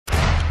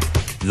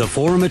The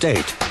Forum at 8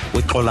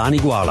 with Xolani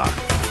Gwala.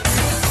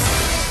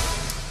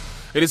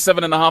 It is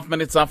 7.5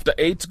 minutes after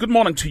 8. Good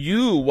morning to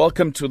you.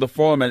 Welcome to the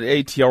Forum at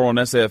 8 here on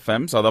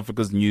SAfm, South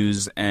Africa's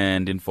news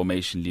and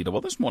information leader.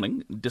 Well, this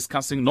morning,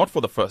 discussing, not for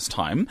the first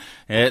time,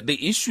 the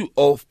issue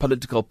of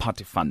political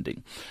party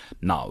funding.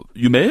 Now,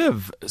 you may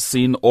have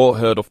seen or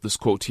heard of this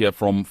quote here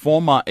from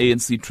former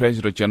ANC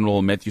Treasurer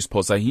General Matthew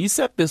Sposa. He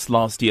said this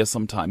last year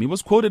sometime. He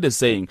was quoted as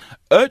saying,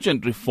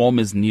 urgent reform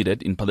is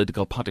needed in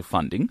political party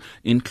funding,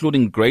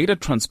 including greater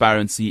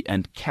transparency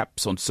and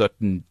caps on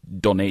certain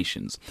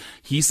donations.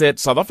 He said,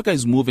 South Africa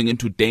is moving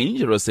into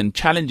dangerous and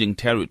challenging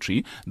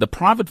territory. The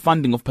private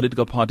funding of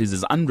political parties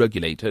is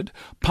unregulated.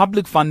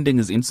 Public funding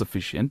is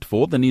insufficient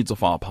for the needs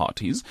of our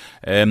parties.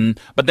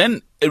 But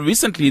then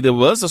recently there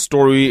was a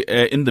story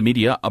in the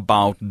media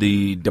about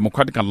the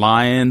Democratic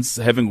Alliance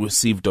having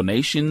received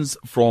donations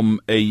from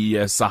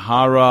a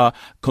Sahara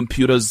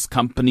Computers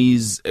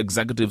company's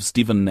executive,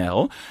 Stephen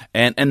Nell.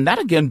 And that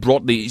again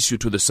brought the issue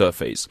to the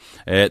surface.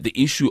 The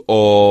issue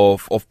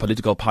of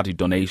political party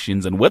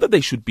donations and whether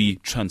they should be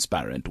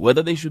transparent,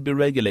 whether they should be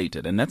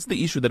regulated. And that's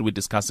the issue that we're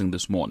discussing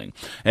this morning.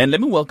 And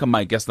let me welcome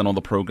my guest then on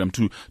the program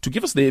to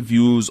give us their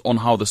views on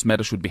how this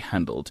matter should be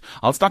handled.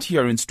 I'll start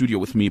here in studio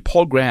with me.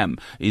 Paul Graham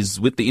is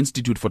with the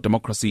Institute for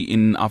Democracy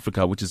in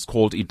Africa, which is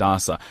called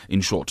IDASA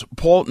in short.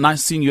 Paul,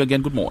 nice seeing you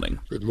again. Good morning.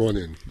 Good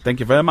morning. Thank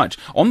you very much.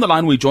 On the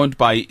line, we're joined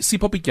by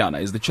Sipho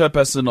Pityana, is the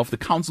chairperson of the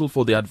Council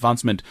for the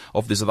Advancement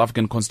of the South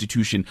African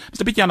Constitution.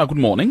 Mr. Pityana, good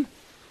morning.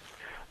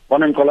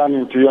 Morning,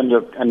 Xolani, to you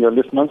and your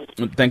listeners.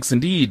 Thanks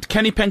indeed.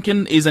 Kenny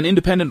Penkin is an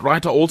independent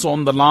writer also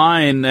on the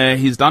line.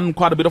 He's done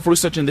quite a bit of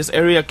research in this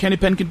area. Kenny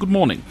Penkin, good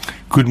morning.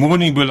 Good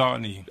morning,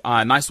 Xolani.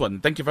 Nice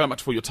one. Thank you very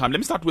much for your time. Let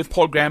me start with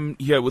Paul Graham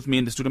here with me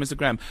in the studio. Mr.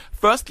 Graham,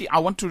 firstly, I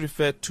want to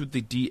refer to the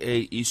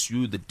DA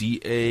issue, the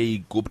DA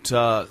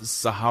Gupta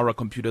Sahara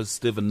Computers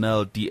Stephen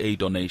Nell DA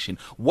donation.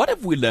 What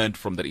have we learned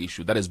from that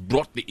issue that has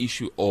brought the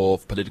issue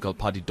of political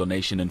party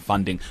donation and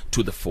funding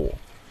to the fore?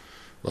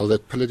 Well,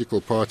 that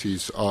political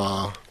parties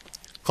are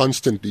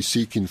constantly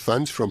seeking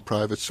funds from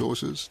private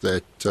sources,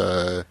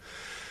 that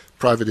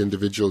private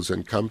individuals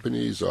and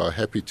companies are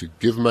happy to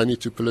give money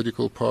to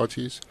political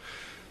parties,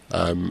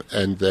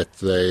 and that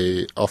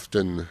they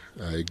often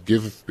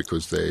give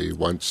because they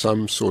want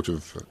some sort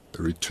of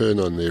return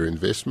on their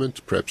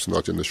investment, perhaps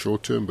not in the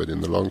short term, but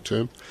in the long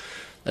term.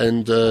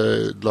 And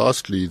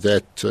lastly,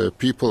 that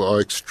people are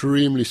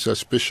extremely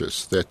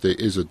suspicious that there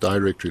is a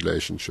direct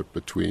relationship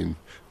between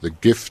the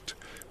gift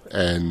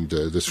and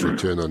this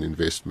return on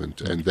investment.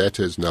 And that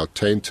has now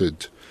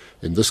tainted,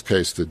 in this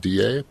case, the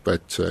DA,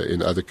 but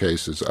in other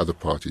cases, other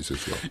parties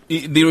as well.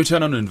 The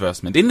return on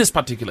investment. In this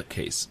particular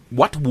case,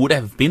 what would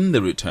have been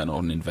the return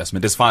on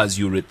investment as far as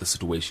you read the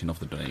situation of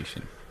the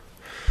donation?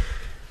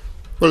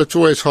 Well, it's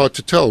always hard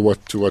to tell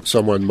what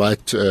someone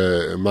might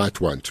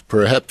want.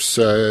 Perhaps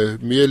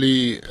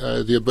merely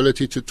the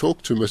ability to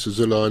talk to Mrs.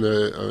 Zilla on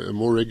a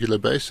more regular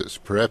basis.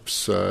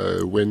 Perhaps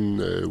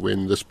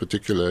when this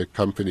particular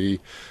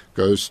company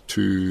goes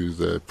to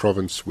the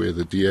province where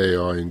the DA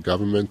are in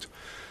government,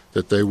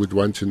 that they would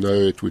want to know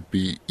it would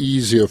be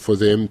easier for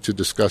them to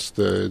discuss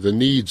the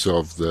needs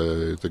of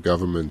the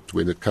government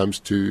when it comes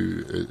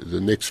to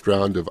the next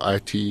round of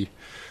IT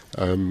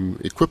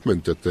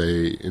equipment that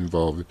they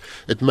involve.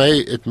 They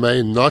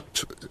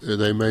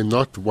may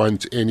not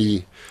want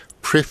any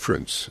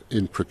preference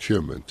in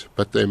procurement,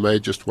 but they may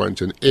just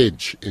want an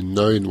edge in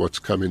knowing what's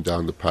coming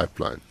down the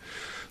pipeline.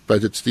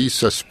 But it's these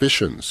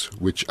suspicions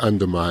which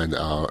undermine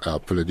our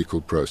political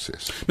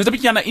process. Mr.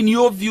 Pityana, in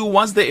your view,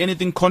 was there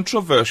anything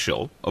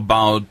controversial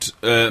about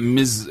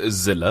Ms.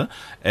 Zilla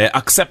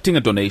accepting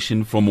a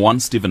donation from one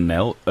Stephen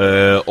Nell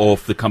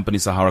of the company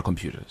Sahara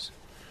Computers?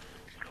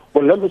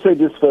 Well, let me say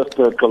this first,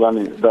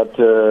 Xolani,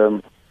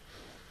 that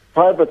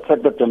private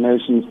sector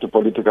donations to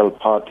political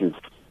parties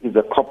is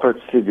a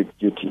corporate civic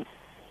duty.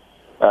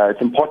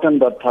 It's important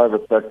that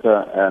private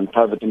sector and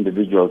private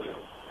individuals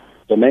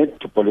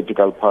donate to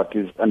political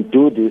parties and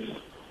do this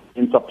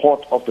in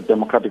support of the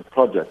democratic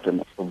project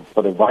and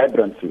for the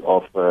vibrancy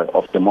of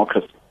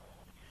democracy.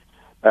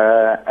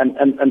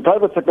 And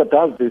private sector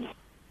does this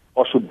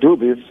or should do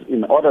this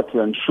in order to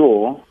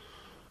ensure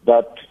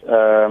that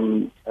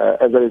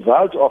as a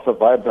result of a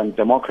vibrant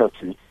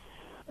democracy,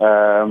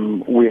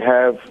 we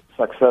have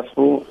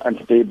successful and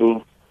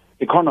stable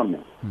economy.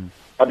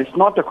 But it's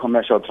not a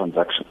commercial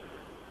transaction.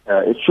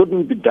 It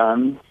shouldn't be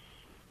done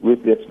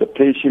with the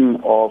expectation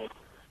of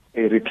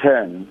a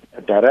return,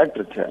 a direct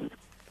return.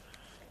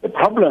 The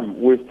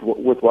problem with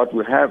what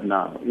we have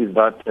now is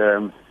that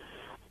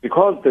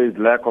because there is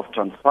lack of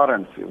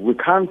transparency, we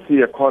can't see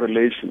a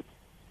correlation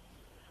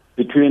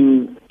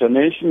between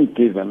donation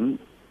given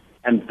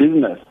and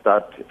business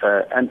that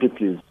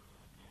entities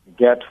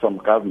get from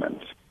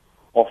government,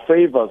 or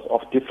favors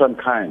of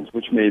different kinds,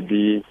 which may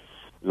be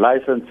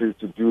licenses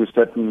to do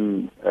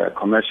certain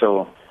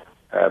commercial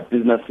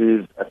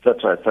businesses,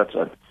 etc.,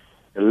 etc.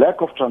 The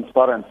lack of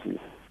transparency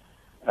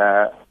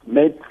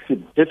makes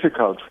it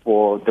difficult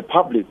for the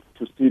public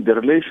to see the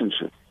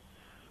relationship.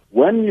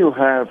 When you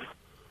have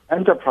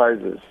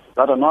enterprises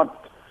that are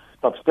not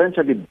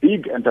substantially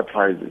big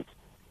enterprises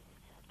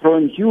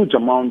throwing huge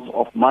amounts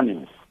of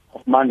money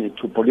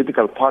to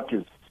political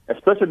parties,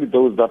 especially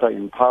those that are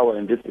in power.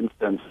 In this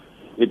instance,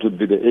 it would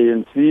be the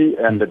ANC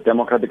and the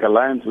Democratic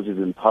Alliance, which is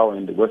in power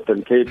in the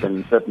Western Cape and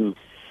in certain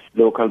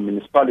local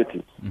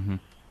municipalities. Mm-hmm.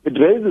 It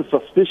raises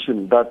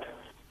suspicion that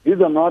these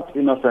are not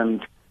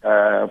innocent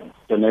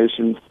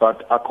donations,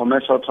 but are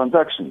commercial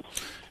transactions.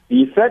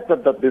 The effect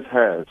that this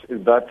has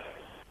is that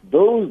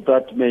those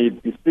that may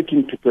be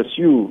seeking to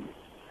pursue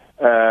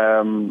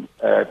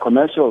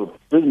commercial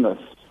business,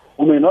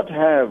 who may not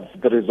have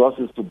the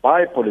resources to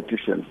buy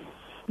politicians,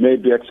 may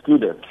be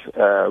excluded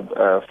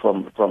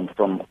from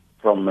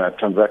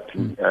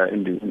transacting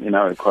in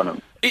our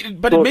economy.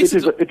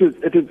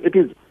 It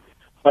is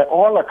by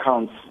all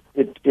accounts,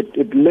 it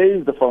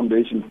lays the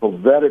foundation for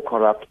very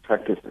corrupt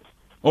practices.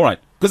 All right,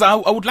 because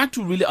I would like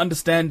to really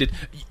understand it.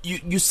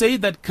 You say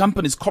that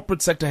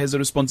corporate sector has a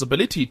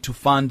responsibility to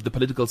fund the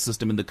political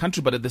system in the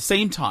country, but at the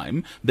same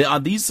time, there are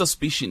these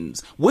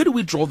suspicions. Where do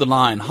we draw the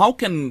line? How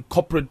can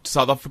corporate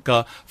South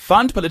Africa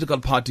fund political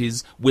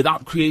parties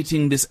without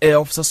creating this air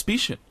of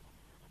suspicion?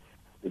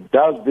 It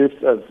does this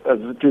as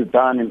it is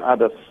done in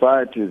other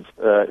societies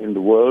in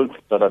the world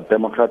that are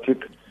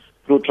democratic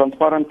through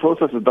transparent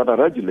processes that are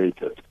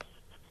regulated.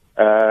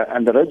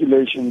 And the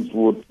regulations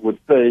would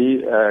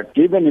say,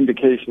 give an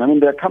indication. I mean,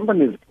 there are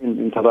companies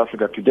in South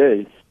Africa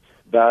today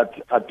that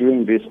are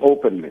doing this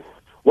openly.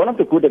 One of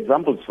the good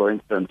examples, for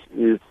instance,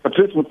 is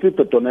Patrice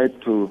Motsepe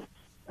donates to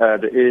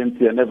the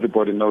ANC, and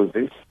everybody knows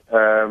this.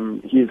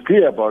 He is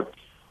clear about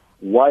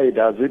why he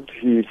does it.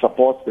 He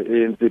supports the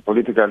ANC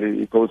politically.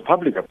 He goes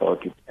public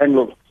about it.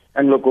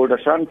 Anglo Gold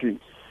Ashanti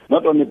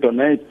not only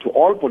donates to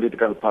all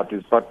political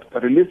parties, but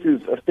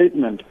releases a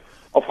statement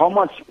of how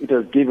much it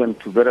has given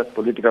to various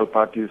political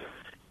parties,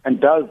 and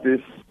does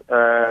this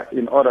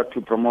in order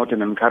to promote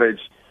and encourage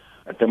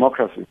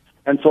democracy,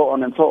 and so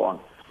on and so on.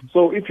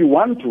 So if you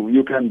want to,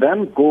 you can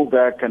then go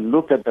back and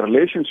look at the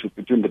relationship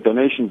between the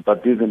donations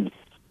that these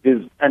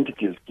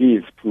entities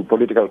give to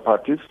political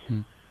parties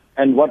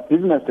and what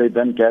business they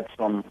then get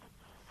from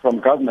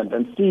government,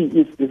 and see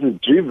if this is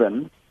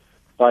driven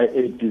by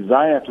a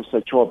desire to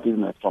secure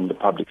business from the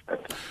public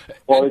sector,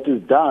 or it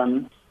is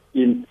done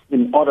in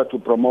order to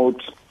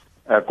promote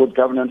good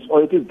governance,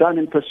 or it is done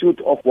in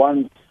pursuit of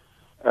one's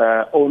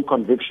own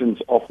convictions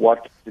of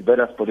what the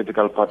various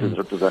political parties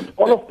represent.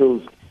 All of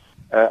those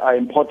are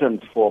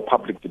important for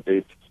public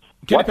debate.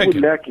 What we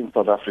lack in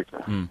South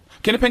Africa.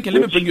 Kenny Penkin,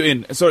 let me bring you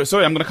in. Sorry,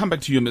 I'm going to come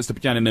back to you, Mr.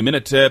 Pityana, in a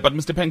minute. But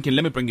Mr. Penkin,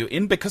 let me bring you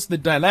in, because the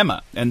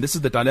dilemma, and this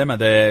is the dilemma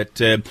that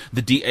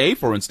the DA,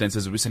 for instance,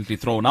 has recently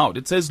thrown out.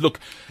 It says, look,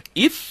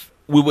 if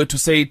we were to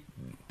say,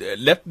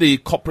 let the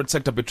corporate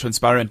sector be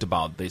transparent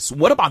about this,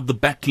 what about the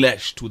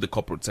backlash to the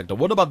corporate sector?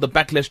 What about the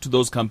backlash to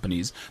those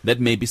companies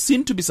that may be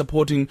seen to be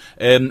supporting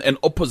an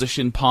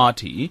opposition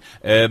party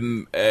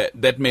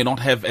that may not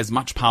have as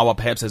much power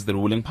perhaps as the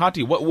ruling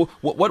party?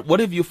 What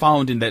have you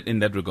found in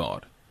that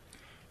regard?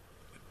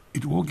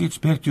 It all gets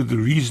back to the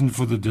reason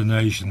for the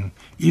donation.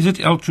 Is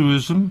it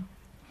altruism,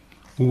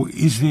 or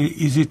is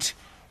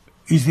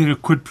there a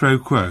quid pro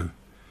quo?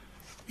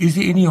 Is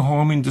there any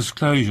harm in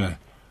disclosure?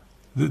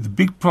 The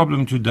big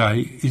problem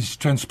today is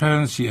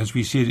transparency, as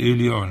we said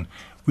earlier on.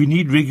 We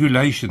need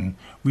regulation.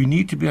 We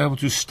need to be able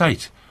to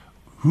state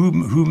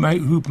who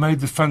made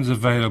the funds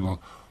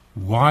available.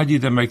 Why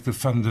did they make the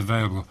funds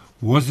available?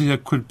 Was there a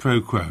quid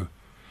pro quo?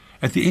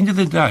 At the end of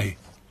the day,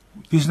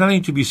 there's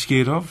nothing to be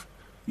scared of.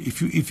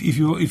 If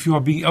you are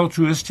being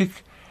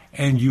altruistic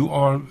and you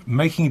are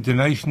making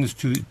donations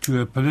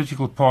to a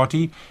political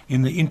party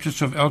in the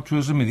interest of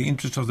altruism, in the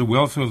interest of the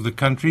welfare of the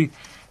country,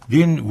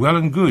 then well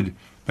and good.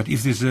 But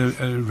if there's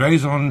a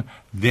raison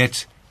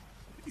that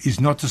is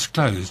not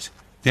disclosed,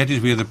 that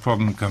is where the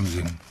problem comes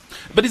in.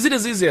 But is it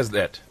as easy as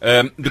that?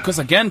 Because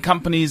again,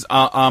 companies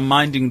are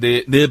minding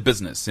their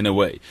business in a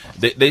way.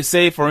 They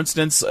say, for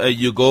instance,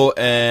 you go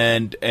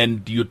and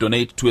you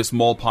donate to a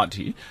small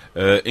party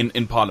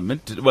in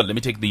Parliament. Well, let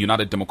me take the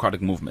United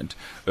Democratic Movement.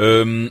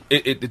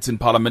 It's in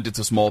Parliament. It's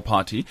a small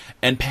party,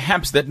 and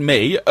perhaps that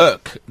may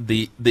irk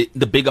the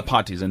bigger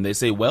parties. And they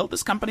say, well,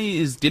 this company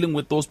is dealing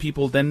with those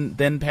people. Then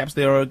perhaps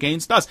they are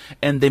against us,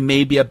 and there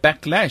may be a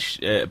backlash,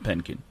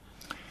 Penkin.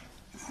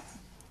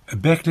 A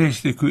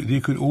backlash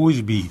there could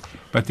always be,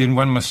 but then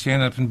one must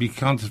stand up and be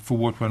counted for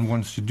what one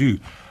wants to do.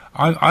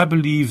 I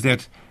believe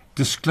that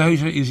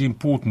disclosure is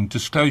important,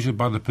 disclosure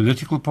by the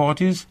political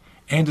parties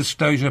and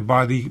disclosure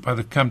by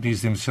the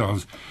companies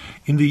themselves.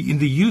 In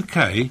the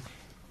UK,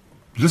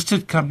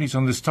 listed companies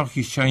on the stock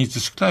exchange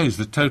disclose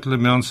the total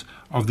amounts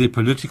of their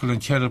political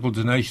and charitable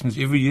donations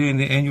every year in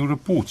their annual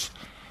reports.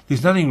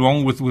 There's nothing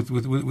wrong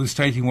with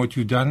stating what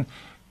you've done.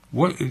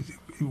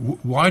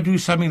 Why do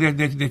something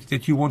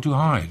that you want to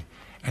hide?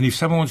 And if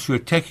someone wants to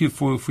attack you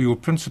for your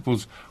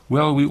principles,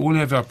 well, we all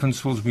have our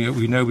principles.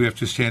 We know we have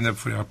to stand up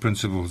for our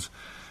principles.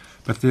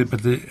 But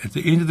at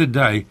the end of the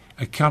day,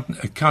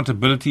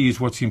 accountability is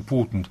what's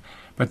important.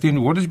 But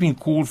then what has been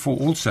called for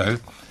also,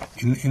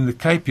 in the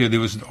Cape here, there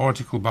was an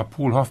article by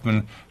Paul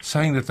Hoffman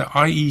saying that the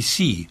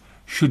IEC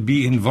should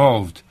be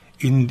involved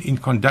in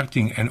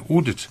conducting an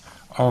audit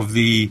of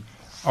the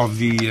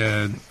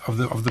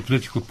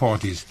political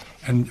parties.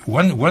 And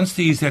once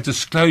there is that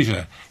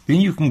disclosure, then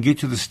you can get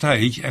to the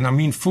stage, and I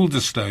mean full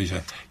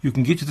disclosure, you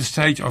can get to the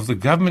stage of the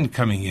government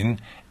coming in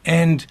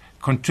and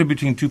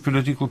contributing to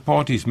political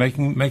parties,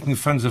 making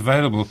funds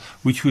available,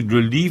 which would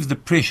relieve the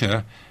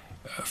pressure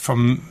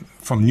from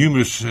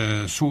numerous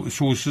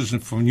sources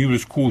and from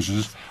numerous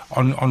causes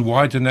on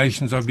why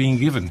donations are being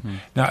given.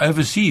 Now,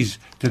 overseas,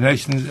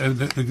 donations,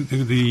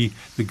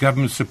 the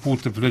government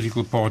support the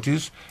political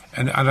parties,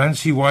 and I don't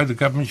see why the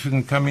government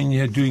shouldn't come in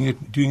here doing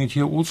it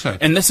here also.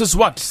 And this is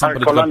what some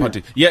political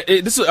parties. Yeah,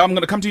 I'm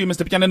going to come to you,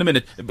 Mr. Pityana, in a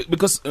minute,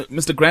 because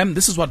Mr. Graham,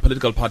 this is what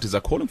political parties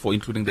are calling for,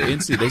 including the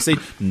ANC. They say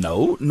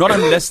no, not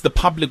unless the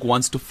public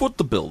wants to foot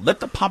the bill. Let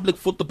the public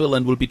foot the bill,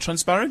 and we'll be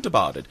transparent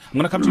about it. I'm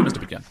going to come to you, Mr.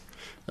 Pityana.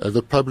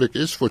 The public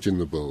is footing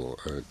the bill,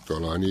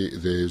 Golani.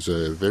 There's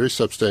a very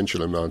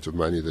substantial amount of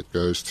money that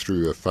goes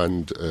through a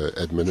fund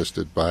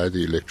administered by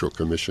the Electoral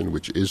Commission,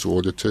 which is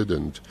audited,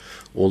 and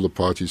all the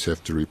parties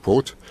have to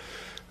report.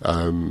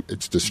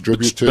 It's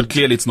distributed. But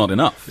clearly it's not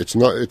enough. It's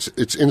not.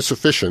 It's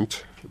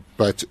insufficient,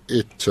 but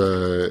it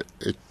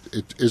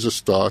is a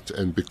start.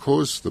 And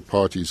because the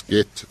parties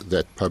get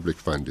that public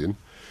funding,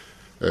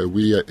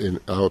 we, in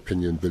our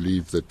opinion,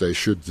 believe that they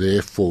should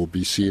therefore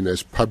be seen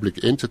as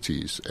public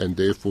entities, and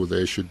therefore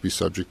they should be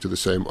subject to the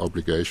same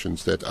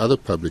obligations that other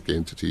public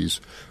entities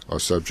are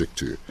subject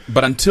to.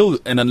 But until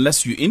and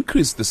unless you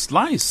increase the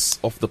slice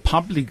of the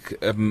public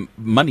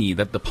money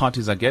that the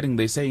parties are getting,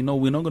 they say, no,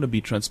 we're not going to be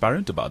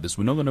transparent about this.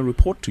 We're not going to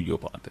report to you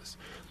about this.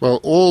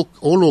 Well, all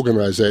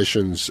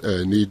organizations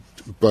need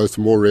both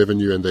more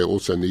revenue, and they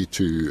also need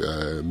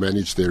to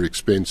manage their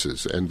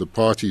expenses, and the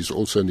parties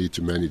also need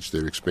to manage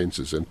their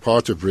expenses. And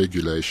part of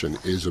regulation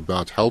is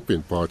about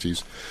helping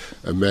parties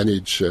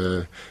manage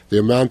the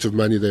amount of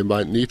money they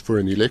might need for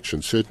an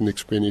election. Certain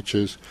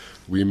expenditures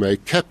we may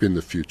cap in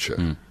the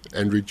future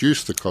and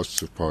reduce the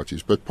costs of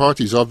parties. But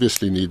parties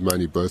obviously need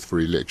money both for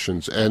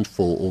elections and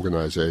for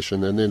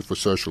organization, and then for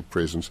social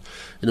presence.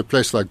 In a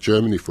place like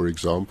Germany, for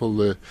example,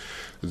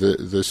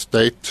 the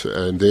state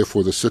and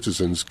therefore the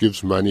citizens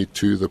gives money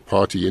to the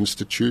party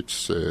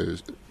institutes.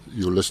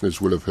 Your listeners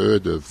will have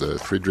heard of the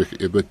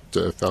Friedrich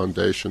Ebert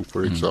Foundation,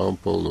 for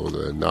example, or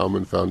the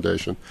Naumann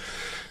Foundation.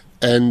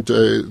 And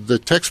the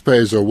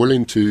taxpayers are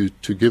willing to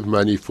give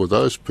money for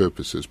those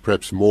purposes,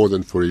 perhaps more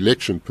than for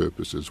election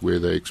purposes, where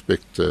they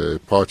expect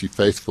party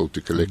faithful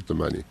to collect the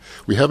money.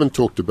 We haven't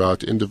talked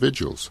about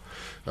individuals.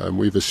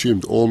 We've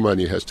assumed all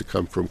money has to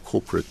come from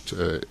corporate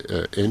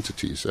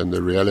entities, and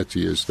the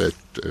reality is that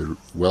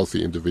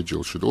wealthy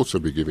individuals should also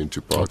be giving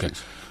to parties. Okay.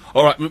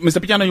 All right, Mr.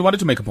 Pityana, you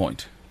wanted to make a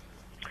point.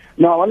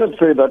 No, I wanted to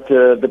say that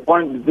the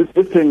point,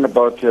 this thing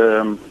about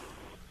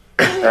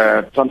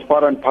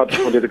transparent party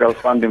political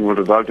funding will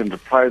result in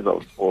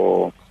reprisals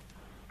for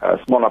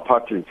smaller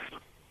parties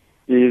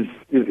is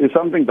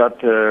something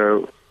that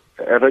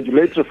a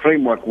regulatory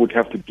framework would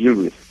have to deal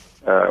with.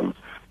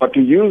 But to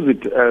use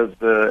it as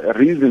a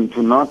reason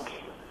to not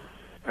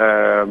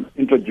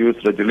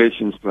introduce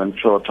regulations to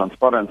ensure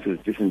transparency is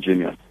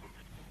disingenuous.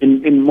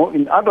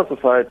 In other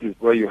societies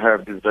where you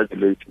have these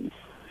regulations,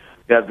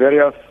 there are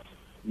various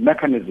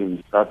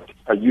mechanisms that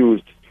are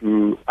used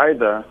to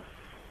either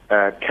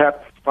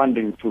cap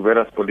funding to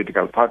various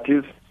political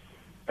parties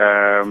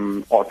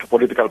or to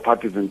political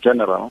parties in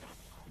general,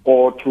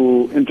 or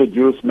to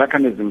introduce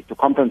mechanisms to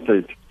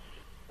compensate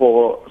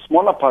for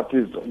smaller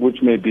parties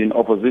which may be in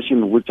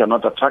opposition, which are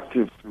not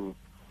attractive to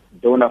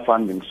donor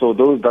funding. So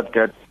those that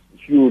get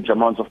huge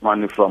amounts of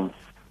money from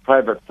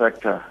private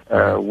sector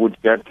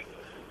would get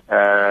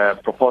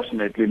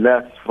proportionately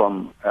less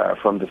from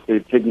the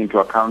state, taking into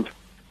account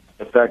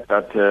the fact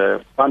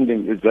that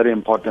funding is very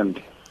important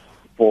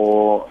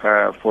for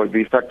the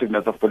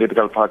effectiveness of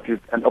political parties,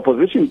 and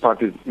opposition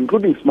parties,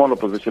 including small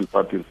opposition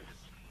parties,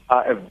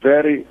 are a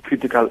very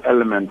critical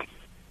element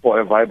for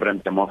a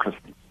vibrant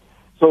democracy.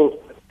 So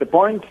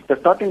the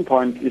starting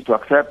point is to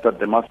accept that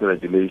there must be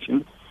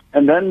regulation,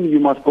 and then you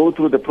must go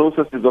through the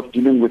processes of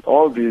dealing with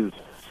all these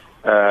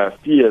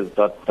fears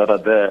that are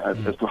there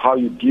as to how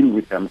you deal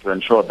with them to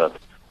ensure that.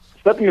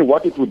 Certainly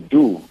what it would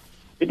do,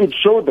 it would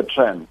show the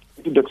trend,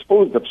 it would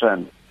expose the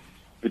trend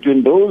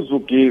between those who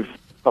give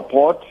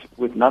support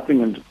with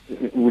nothing and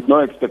with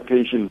no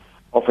expectation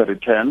of a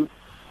return,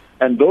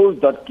 and those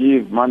that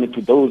give money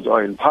to those who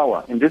are in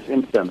power. In this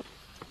instance,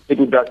 it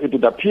would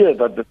appear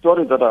that the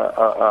stories that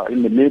are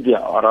in the media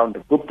around the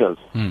Guptas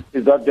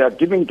is that they are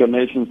giving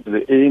donations to the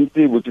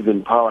ANC, which is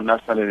in power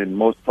nationally in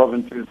most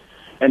provinces,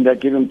 and they're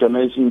giving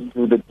donations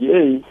to the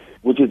DA,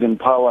 which is in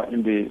power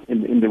in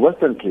the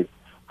Western Cape.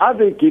 Are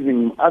they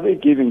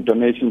giving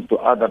donations to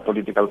other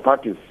political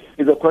parties?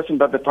 Is a question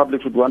that the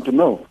public should want to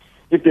know.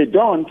 If they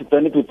don't,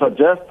 then it would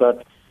suggest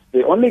that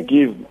they only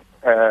give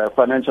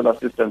financial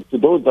assistance to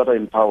those that are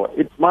in power.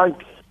 It might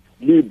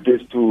lead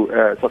this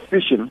to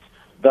suspicion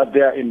that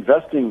they are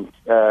investing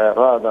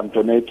rather than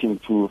donating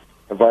to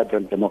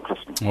vibrant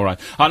democracy. All right.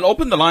 I'll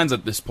open the lines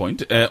at this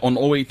point on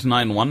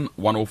 0891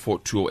 104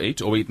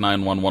 208,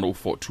 0891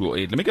 104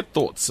 208. Let me get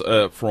thoughts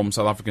from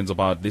South Africans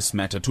about this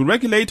matter. To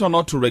regulate or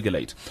not to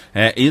regulate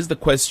is the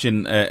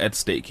question at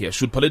stake here.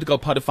 Should political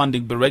party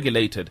funding be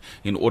regulated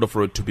in order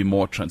for it to be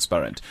more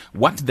transparent?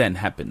 What then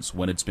happens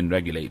when it's been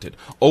regulated?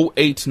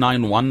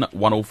 0891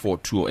 104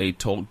 208.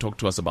 Talk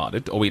to us about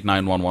it.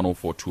 0891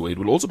 104 208.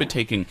 We'll also be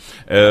taking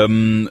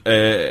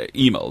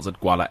emails at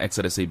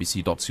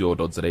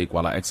gwala@sabc.co.za,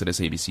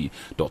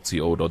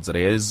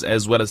 gwala@sabc.co.za,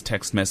 as well as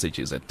text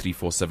messages at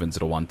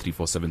 34701,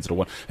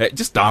 34701.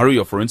 Just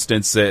Dario, for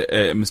instance,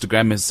 Mr.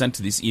 Graham has sent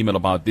this email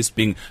about this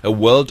being a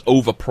world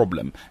over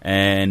problem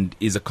and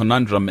is a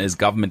conundrum as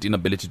government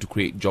inability to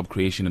create job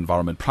creation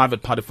environment.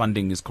 Private party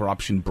funding is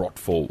corruption brought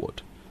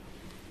forward.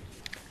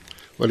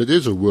 Well, it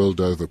is a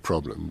world over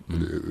problem.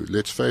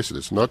 Let's face it,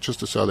 it's not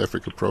just a South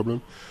Africa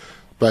problem,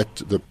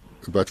 but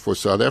for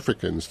South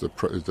Africans,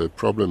 the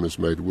problem is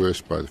made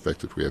worse by the fact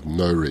that we have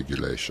no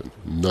regulation,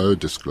 no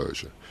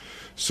disclosure.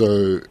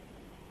 So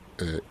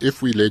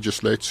if we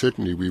legislate,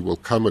 certainly we will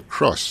come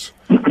across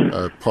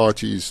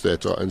parties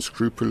that are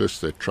unscrupulous,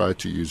 that try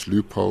to use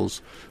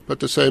loopholes, but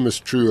the same is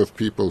true of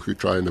people who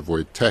try and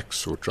avoid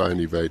tax or try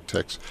and evade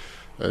tax.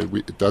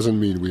 It doesn't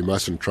mean we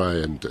mustn't try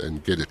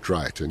and get it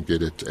right and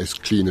get it as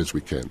clean as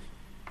we can.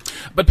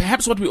 But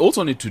perhaps what we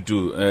also need to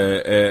do,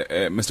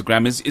 Mr.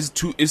 Graham, is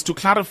to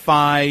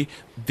clarify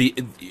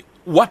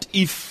what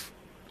if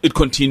it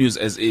continues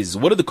as is?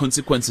 What are the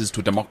consequences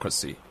to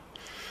democracy?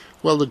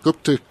 Well, the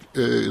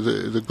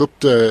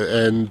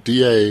Gupta and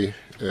DA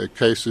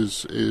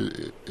cases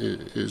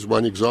is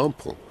one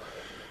example.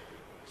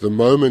 The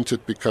moment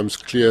it becomes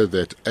clear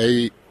that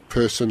a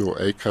person or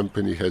a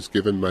company has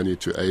given money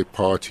to a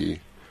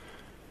party,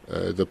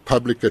 the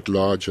public at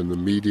large and the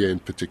media in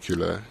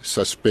particular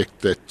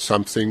suspect that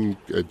something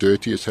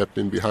dirty is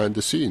happening behind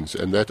the scenes,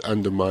 and that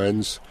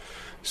undermines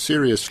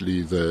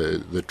seriously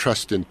the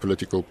trust in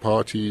political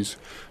parties,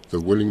 the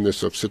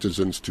willingness of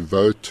citizens to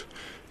vote,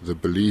 the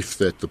belief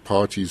that the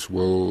parties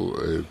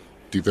will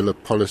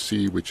develop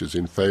policy which is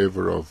in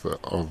favor of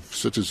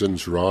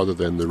citizens rather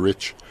than the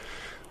rich.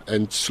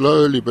 And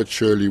slowly but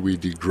surely we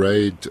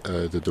degrade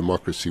the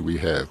democracy we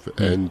have.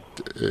 And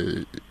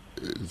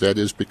that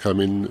is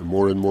becoming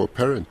more and more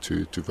apparent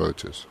to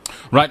voters.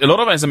 Right, a lot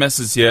of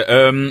SMSs here.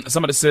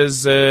 Somebody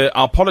says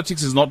our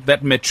politics is not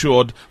that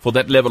matured for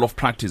that level of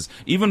practice.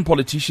 Even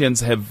politicians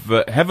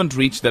haven't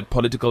reached that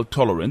political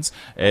tolerance.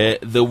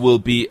 There will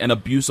be an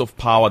abuse of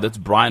power. That's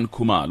Brian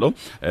Kumalo.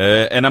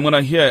 And I'm going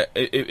to hear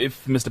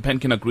if Mr.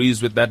 Penkin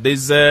agrees with that.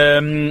 There's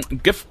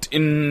Gift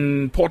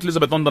in Port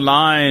Elizabeth on the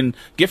line.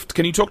 Gift,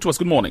 can you talk to us?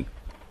 Good morning.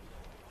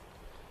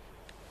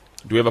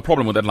 Do we have a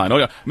problem with that line? Oh,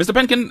 yeah. Mr.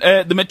 Penkin,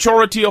 the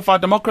maturity of our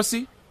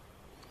democracy?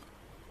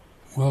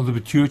 Well, the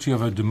maturity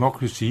of our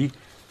democracy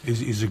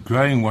is a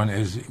growing one,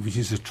 which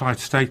is a trite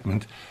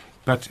statement.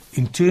 But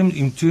in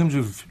terms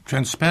of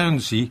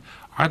transparency,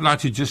 I'd like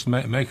to just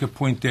make a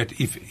point that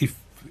if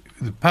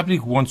the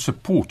public wants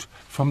support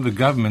from the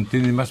government,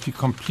 then there must be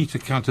complete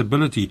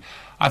accountability.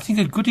 I think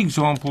a good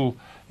example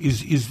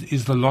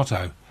is the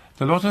Lotto.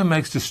 The Lotto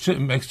makes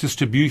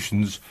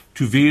distributions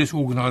to various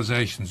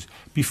organizations.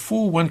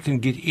 Before one can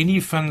get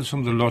any funds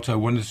from the Lotto,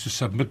 one has to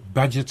submit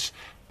budgets,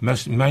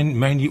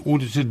 mainly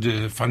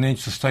audited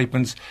financial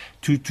statements,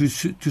 to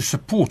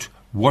support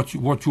what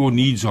your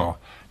needs are.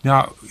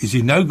 Now, is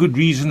there no good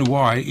reason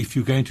why, if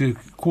you're going to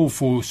call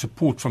for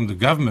support from the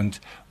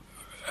government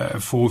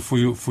for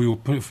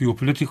your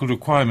political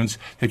requirements,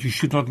 that you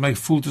should not make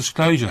full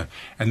disclosure?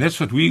 And that's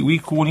what we're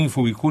calling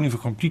for. We're calling for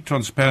complete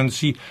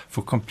transparency,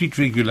 for complete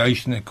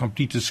regulation and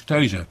complete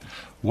disclosure.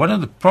 One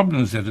of the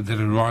problems that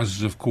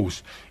arises, of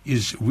course,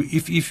 is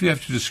if you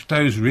have to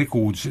disclose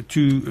records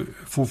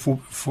for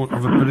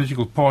of a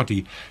political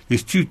party,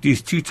 there's two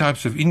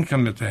types of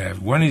income that they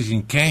have. One is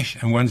in cash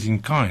and one's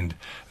in kind.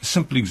 A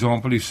simple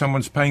example: if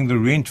someone's paying the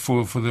rent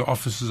for the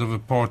offices of a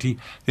party,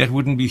 that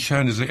wouldn't be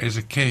shown as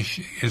a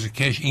cash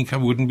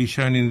income, wouldn't be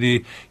shown in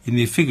their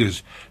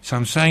figures. So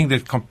I'm saying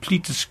that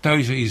complete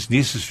disclosure is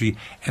necessary,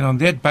 and on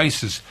that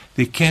basis,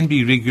 there can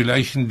be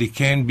regulation. There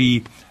can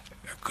be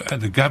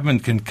the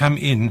government can come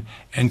in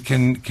and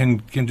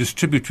can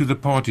distribute to the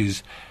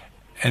parties,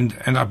 and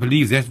I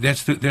believe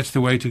that's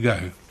the way to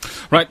go.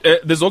 Right.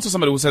 There's also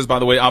somebody who says, by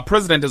the way, our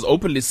president has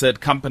openly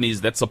said companies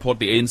that support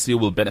the ANC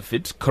will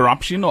benefit.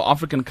 Corruption or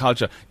African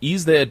culture?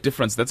 Is there a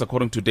difference? That's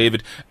according to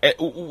David.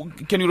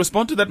 Can you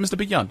respond to that, Mr.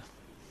 Bigyan?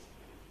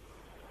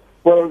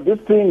 Well, this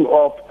thing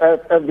of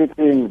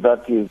everything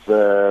that is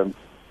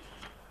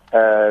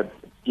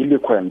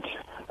delinquent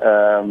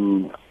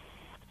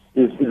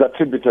is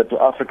attributed to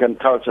African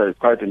culture is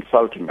quite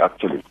insulting,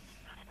 actually.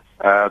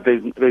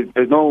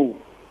 There's no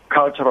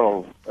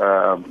cultural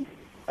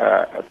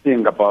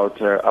thing about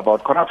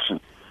corruption.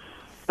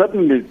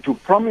 Certainly, to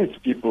promise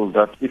people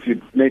that if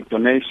you make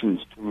donations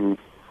to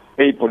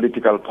a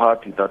political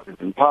party that is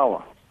in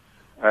power,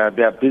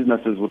 their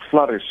businesses would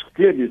flourish,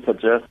 clearly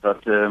suggests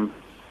that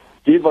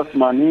give us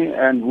money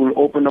and we'll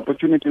open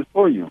opportunities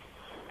for you.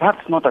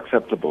 That's not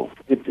acceptable.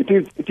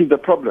 It is a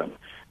problem.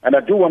 And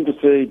I do want to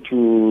say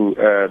to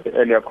the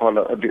earlier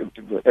caller,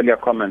 the earlier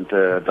comment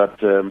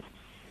that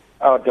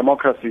our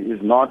democracy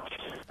is not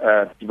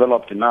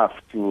developed enough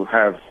to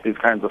have these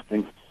kinds of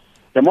things.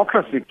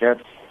 Democracy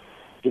gets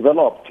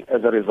developed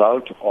as a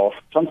result of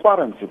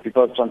transparency,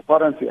 because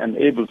transparency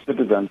enables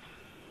citizens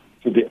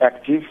to be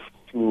active,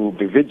 to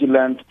be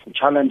vigilant, to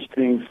challenge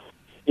things,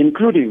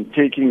 including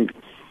taking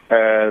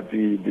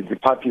the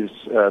parties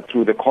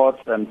through the courts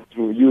and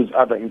to use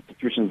other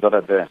institutions that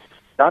are there.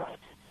 That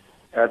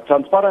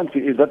transparency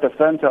is at the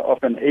center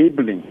of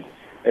enabling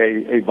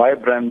a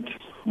vibrant,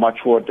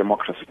 mature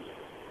democracy.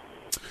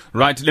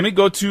 Right, let me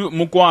go to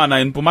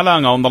Mukwana in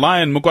Mpumalanga on the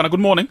line. Mukwana, good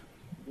morning.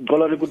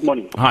 Golari, good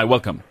morning. Hi,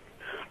 welcome.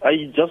 I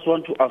just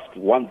want to ask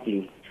one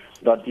thing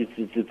that is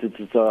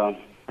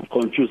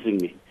confusing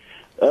me.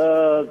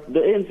 The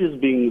ANC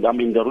is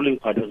the ruling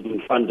party has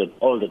been funded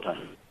all the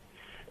time.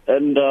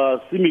 And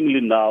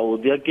seemingly now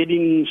they are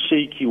getting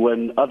shaky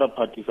when other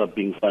parties are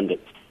being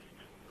funded.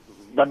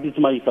 That is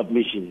my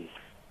submission.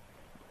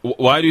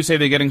 Why do you say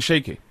they're getting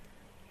shaky?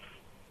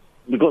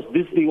 Because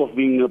this thing of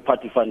being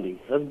party funding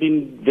has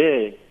been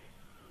there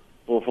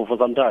for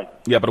some time.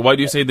 Yeah, but why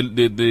do you say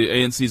the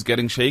ANC is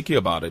getting shaky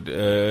about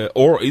it?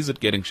 Or is it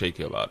getting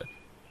shaky about it?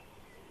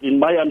 In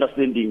my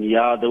understanding,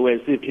 the way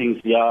I see things,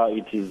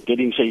 it is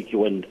getting shaky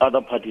when other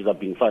parties are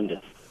being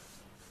funded.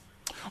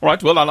 All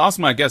right, well, I'll ask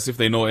my guests if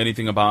they know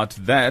anything about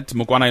that.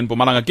 Mukwana in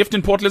Mpumalanga. Gift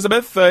in Port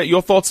Elizabeth,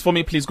 your thoughts for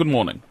me, please. Good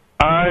morning.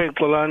 Hi,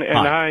 Xolani, and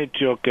hi to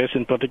your guest,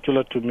 in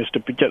particular to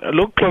Mr. Peter.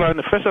 Look,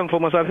 Xolani, first and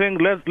foremost, I think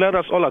let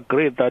us all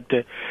agree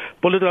that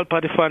political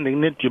party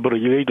funding needs to be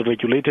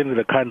regulated in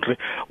the country.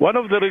 One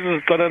of the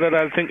reasons, Xolani, that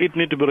I think it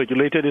needs to be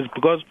regulated is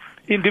because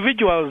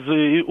individuals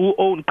who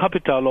own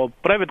capital or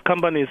private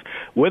companies,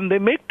 when they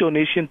make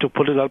donation to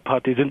political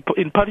parties,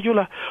 in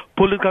particular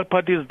political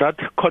parties that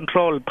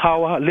control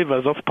power,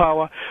 levers of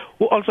power,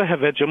 who also have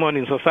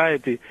hegemony in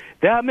society,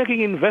 they are making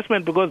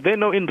investment because they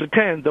know in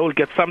return they will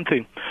get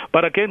something.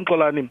 But again,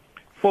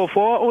 for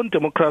our own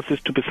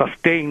democracies to be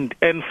sustained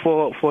and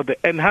for the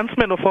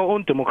enhancement of our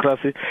own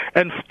democracy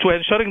and to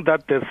ensuring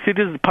that the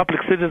public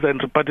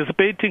citizens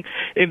participating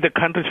in the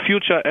country's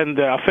future and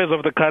the affairs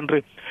of the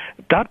country,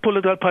 that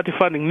political party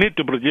funding need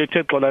to be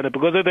rejected,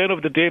 because at the end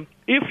of the day,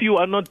 if you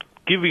are not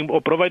giving or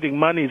providing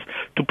monies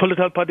to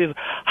political parties,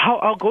 how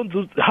are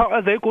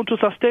they going to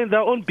sustain their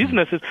own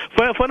businesses?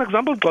 For an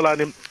example,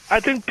 Xolani,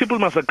 I think people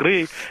must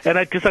agree, and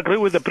I disagree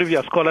with the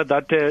previous caller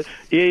that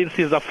ANC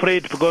is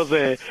afraid because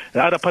the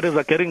other parties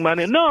are getting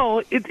money.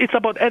 No, it's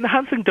about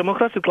enhancing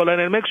democracy,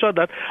 Xolani, and make sure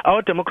that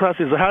our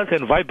democracy is healthy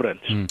and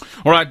vibrant.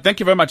 All right, thank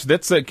you very much.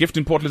 That's a gift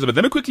in Port Elizabeth.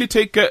 Let me quickly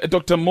take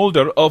Dr.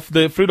 Mulder of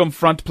the Freedom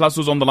Front Plus,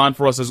 who's on the line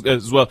for us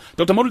as well.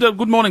 Dr. Mulder,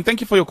 good morning.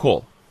 Thank you for your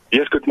call.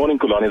 Yes, good morning,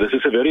 Kulani. This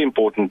is a very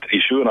important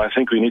issue, and I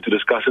think we need to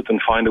discuss it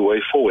and find a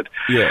way forward.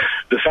 Yeah.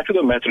 The fact of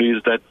the matter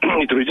is that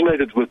it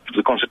originated with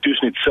the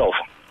Constitution itself.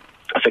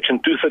 Section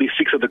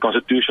 236 of the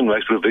Constitution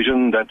makes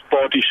provision that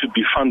parties should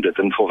be funded,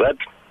 and for that,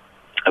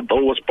 a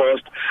bill was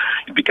passed,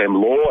 it became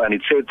law, and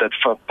it said that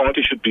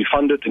parties should be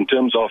funded in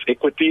terms of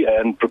equity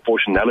and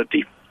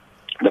proportionality.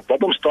 The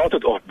problem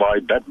started off by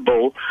that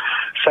bill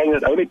saying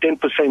that only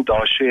 10%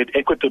 are shared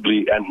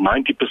equitably and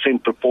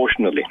 90%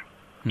 proportionally.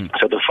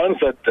 So the funds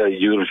that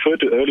you referred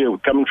to earlier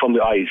coming from the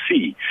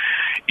IEC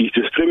is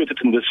distributed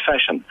in this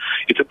fashion.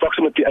 It's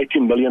approximately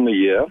 18 million a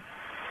year.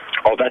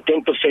 Of that,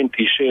 10%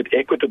 is shared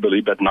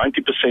equitably, but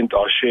 90%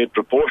 are shared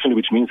proportionally,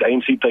 which means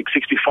ANC takes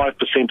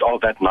 65%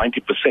 of that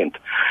 90%.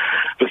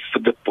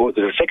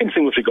 The second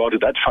thing with regard to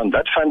that fund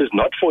is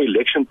not for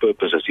election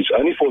purposes. It's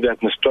only for the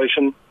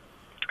administration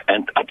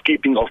and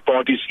upkeeping of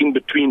parties in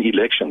between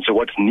elections. So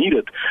what's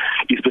needed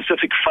is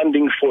specific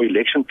funding for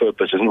election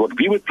purposes. And what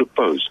we would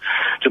propose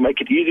to make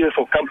it easier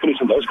for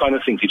companies and those kind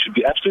of things, it should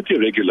be absolutely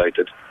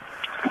regulated.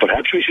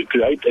 Perhaps we should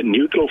create a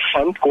neutral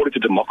fund, call it a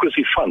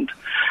democracy fund,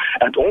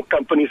 and all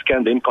companies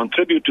can then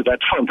contribute to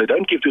that fund. They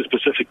don't give to a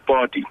specific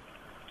party.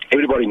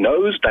 Everybody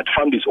knows that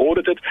fund is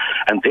audited,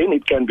 and then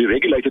it can be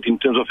regulated in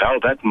terms of how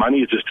that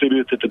money is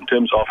distributed in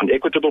terms of an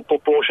equitable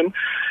proportion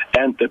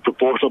and a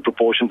proportional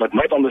proportion, but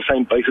not on the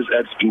same basis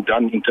as being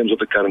done in terms of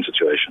the current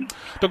situation.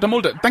 Dr.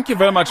 Mulder, thank you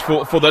very much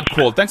for that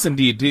call. Thanks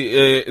indeed,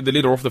 the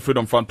leader of the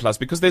Freedom Front Plus,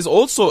 because there's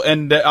also,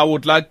 and I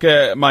would like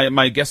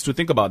my guests to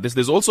think about this,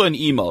 there's also an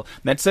email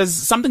that says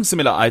something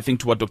similar, I think,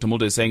 to what Dr.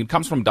 Mulder is saying. It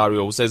comes from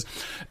Dario, who says,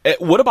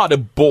 what about a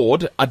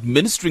board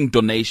administering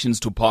donations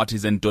to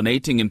parties and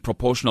donating in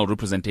proportional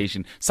representation?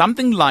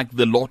 Something like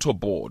the Lotto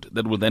board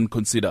that will then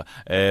consider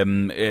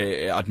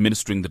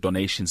administering the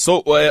donations.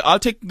 So I'll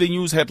take the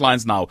news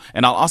headlines now,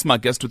 and I'll ask my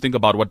guests to think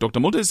about what Dr.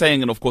 Mulder is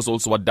saying, and of course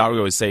also what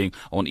Dario is saying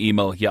on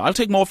email here. I'll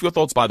take more of your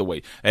thoughts, by the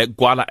way.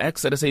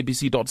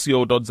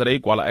 gwalax@sabc.co.za,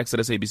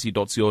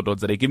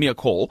 gwalax@sabc.co.za. Give me a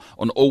call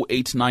on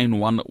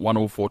 0891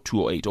 104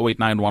 208,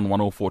 0891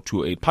 104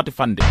 208. Party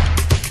funding.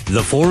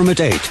 The Forum at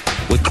 8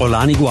 with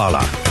Xolani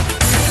Gwala.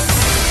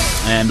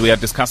 And we are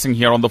discussing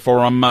here on the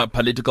forum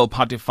political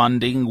party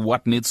funding,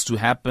 what needs to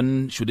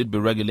happen, should it be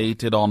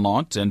regulated or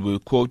not? And we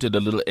quoted a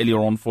little earlier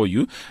on for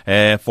you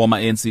former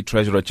ANC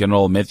Treasurer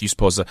General Matthew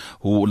Sposa,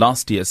 who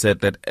last year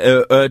said that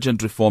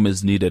urgent reform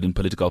is needed in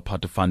political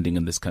party funding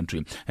in this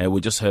country.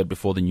 We just heard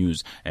before the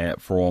news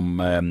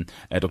from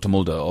Dr.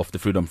 Mulder of the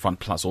Freedom Front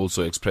Plus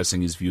also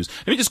expressing his views.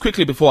 Let me just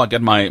quickly, before I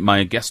get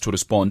my guest to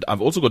respond,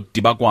 I've also got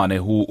Dibakwane,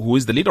 who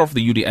is the leader of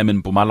the UDM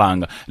in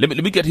Mpumalanga. Let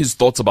me get his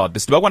thoughts about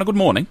this. Dibakwane, good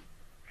morning.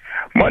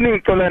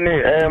 Morning,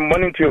 Tolani.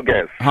 Morning to your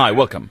guests. Hi,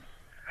 welcome.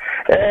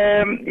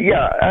 I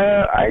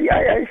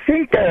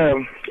think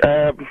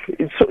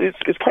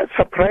it's quite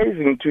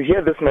surprising to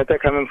hear this matter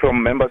coming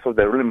from members of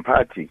the ruling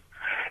party,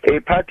 a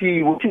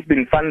party which has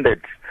been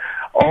funded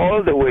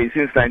all the way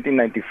since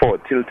 1994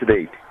 till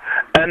today.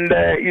 And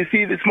you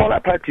see, the smaller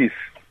parties,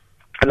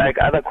 like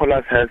other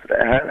callers have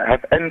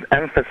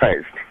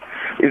emphasized,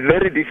 it's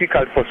very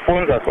difficult for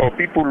sponsors or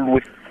people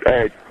with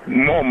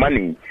more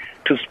money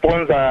to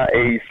sponsor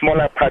a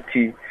smaller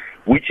party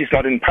which is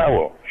not in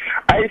power.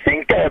 I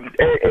think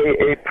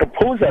a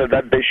proposal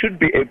that there should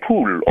be a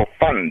pool of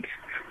funds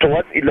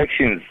towards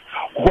elections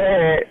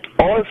where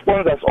all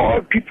sponsors,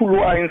 all people who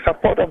are in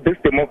support of this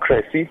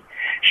democracy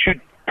should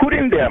put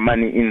in their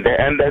money in there,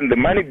 and then the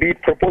money be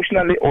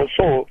proportionally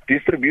also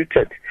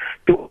distributed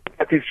to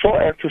parties so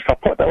as to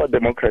support our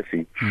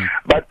democracy.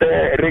 But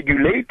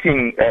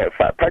regulating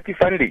party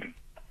funding,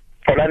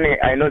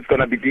 I know it's going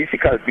to be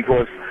difficult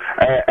because,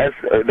 as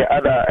the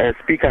other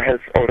speaker has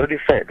already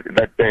said,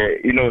 that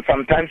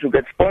sometimes you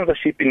get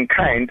sponsorship in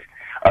kind.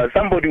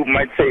 Somebody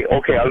might say,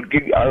 "Okay,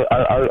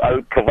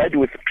 I'll provide you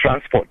with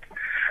transport,"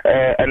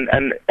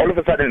 and all of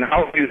a sudden,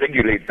 how do you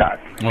regulate that?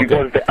 Okay.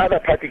 Because the other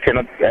party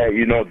cannot,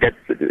 get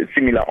a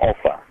similar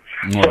offer.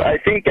 All so right.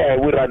 I think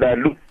we'd rather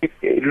look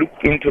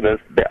into this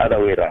the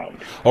other way around.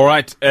 All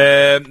right.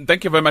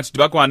 Thank you very much,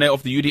 Dibakwane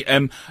of the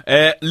UDM.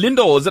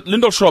 Lyndall, is it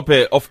Lyndall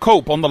Shope of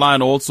COPE on the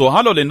line also?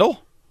 Hello,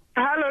 Lyndall.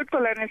 Hello,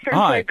 Colin. Thanks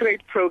for a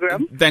great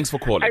program. Thanks for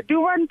calling. I do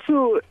want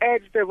to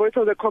add the voice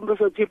of the Congress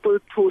of People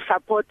to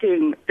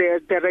supporting the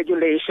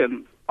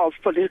regulation of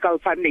political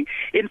funding.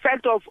 In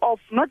fact, of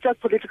not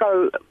just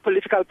political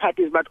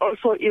parties, but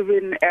also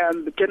even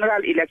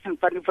general election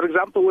funding, for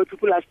example, where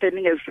people are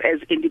standing as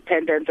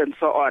independents and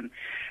so on.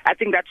 I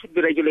think that should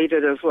be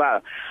regulated as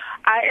well.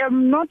 I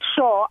am not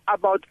sure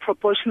about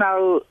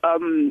proportional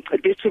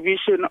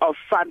distribution of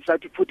funds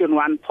that you put in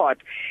one pot.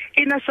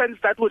 In a sense,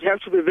 that would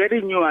have to be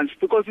very nuanced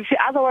because, you see,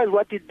 otherwise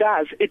what it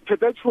does, it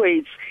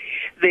perpetuates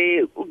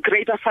the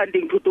greater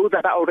funding to those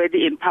that are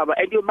already in power.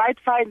 And you might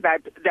find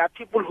that there are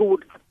people who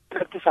would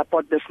have to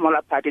support the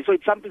smaller party. So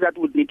it's something that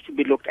would need to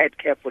be looked at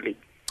carefully.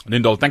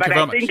 Lyndall, thank you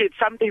very much. But I think it's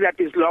something that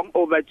is long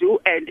overdue,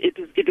 and it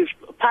is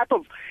part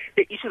of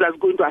the issue that's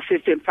going to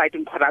assist in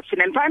fighting corruption.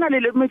 And finally,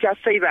 let me just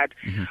say that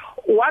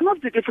one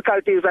of the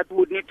difficulties that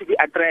would need to be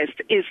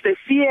addressed is the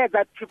fear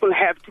that people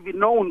have to be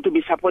known to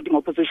be supporting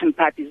opposition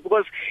parties.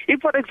 Because if,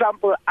 for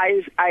example,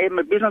 I am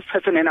a business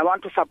person and I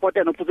want to support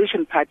an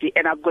opposition party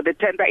and I've got a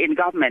tender in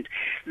government,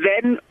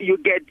 then you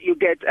get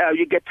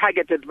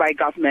targeted by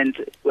government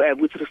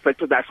with respect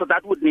to that. So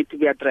that would need to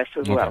be addressed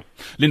as well.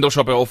 Lyndall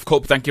Shope of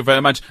COPE, thank you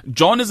very much.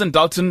 John is in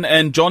Dalton,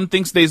 and John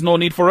thinks there is no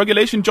need for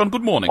regulation. John,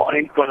 good morning.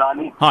 Morning,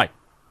 Kolani. Hi.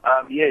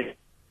 Yes.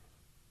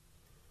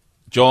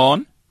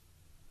 John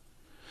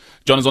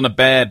is on a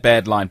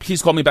bad line.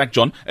 Please call me back,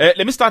 John.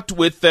 Let me start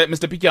with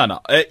Mr.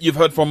 Pityana. You've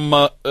heard from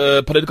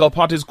political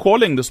parties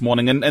calling this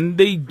morning, and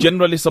they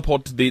generally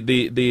support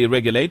the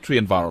regulatory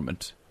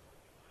environment.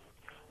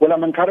 Well,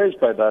 I'm encouraged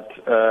by that.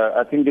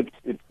 I think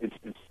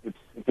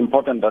it's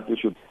important that we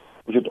should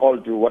all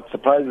do. What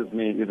surprises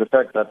me is the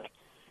fact that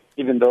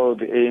even though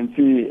the ANC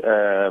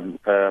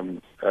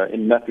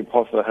in Matthew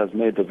Sposa has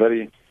made a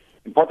very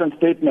important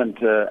statement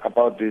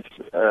about this,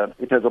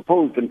 it has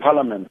opposed in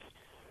Parliament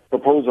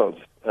proposals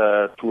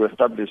to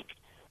establish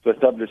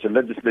a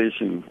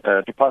legislation,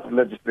 to pass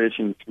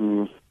legislation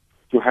to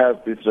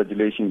have this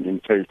regulation in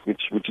place,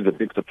 which is a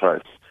big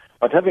surprise.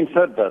 But having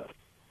said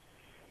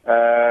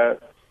that,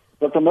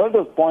 Dr.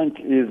 Mulder's point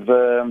is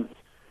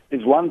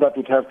one that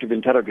would have to be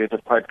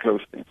interrogated quite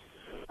closely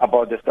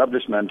about the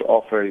establishment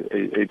of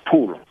a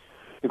pool,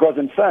 because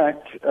in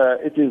fact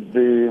it is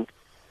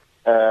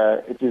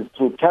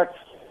through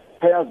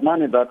taxpayers'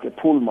 money that a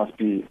pool must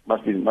be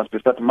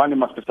set. Money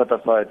must be set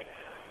aside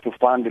to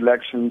fund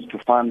elections, to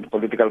fund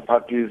political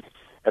parties,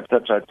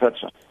 etc.,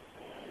 etc.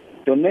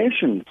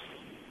 Donations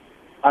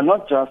are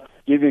not just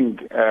giving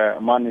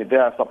money; they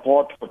are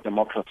support for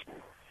democracy,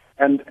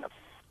 and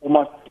we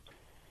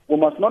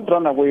must not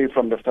run away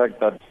from the fact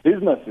that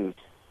businesses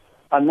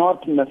are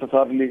not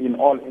necessarily in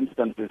all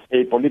instances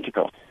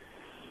apolitical.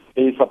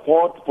 They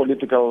support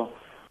political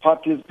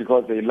parties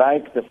because they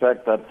like the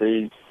fact that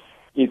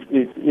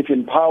if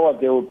in power,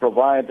 they will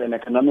provide an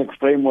economic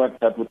framework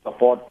that would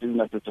support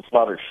businesses to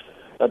flourish,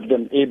 that would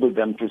enable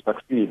them to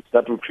succeed,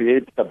 that will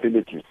create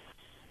stability.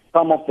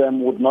 Some of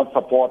them would not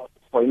support,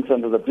 for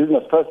instance, as a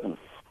business person,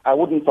 I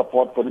wouldn't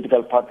support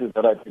political parties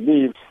that I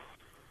believe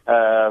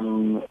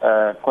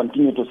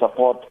continue to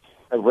support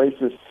a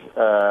racist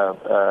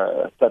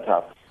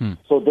setup.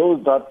 So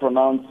those that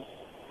pronounce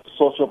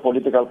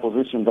socio-political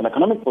positions and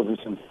economic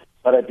positions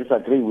that I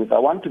disagree with, I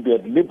want to be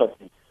at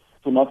liberty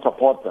to not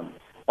support them,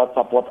 but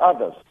support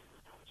others.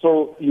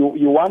 So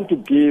you want to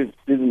give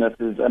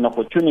businesses an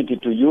opportunity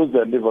to use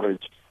their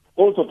leverage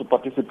also to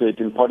participate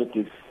in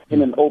politics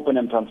in an open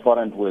and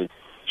transparent way,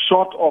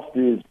 short of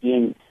these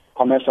being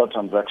commercial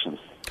transactions.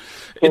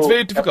 So it's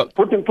very difficult.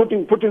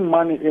 Putting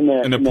money in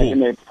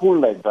a pool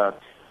like that,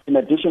 in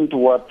addition to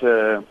what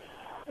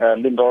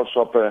Linda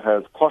Shopper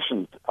has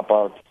cautioned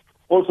about,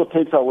 also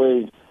takes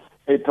away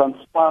a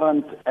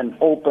transparent and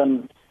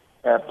open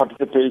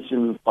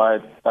participation by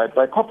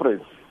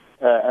corporates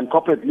and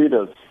corporate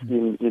leaders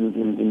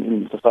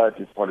in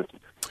society's politics.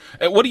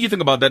 What do you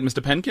think about that,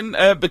 Mr.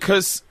 Penkin?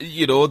 Because,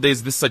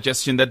 there's this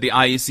suggestion that the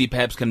IEC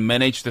perhaps can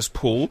manage this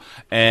pool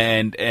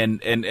and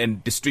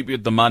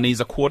distribute the monies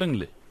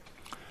accordingly.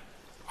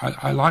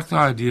 I like the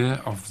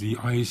idea of the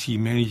IEC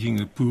managing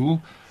the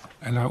pool,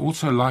 and I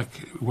also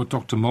like what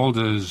Dr.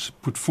 Mulder has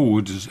put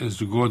forward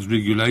as regards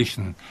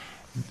regulation.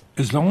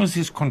 As long as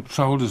there's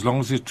control, as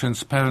long as there's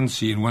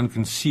transparency and one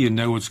can see and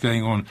know what's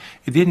going on,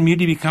 it then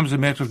merely becomes a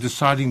matter of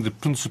deciding the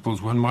principles.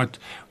 One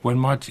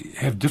might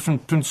have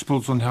different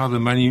principles on how the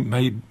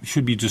money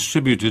should be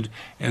distributed,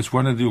 as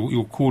one of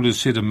your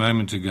callers said a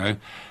moment ago.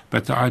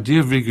 But the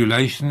idea of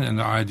regulation and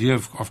the idea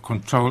of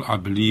control, I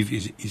believe,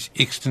 is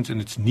excellent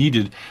and it's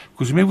needed.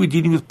 Because remember, we're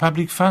dealing with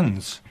public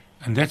funds,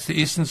 and that's the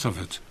essence of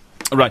it.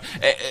 Right.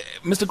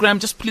 Mr. Graham,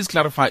 just please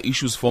clarify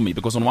issues for me,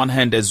 because on one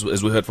hand, as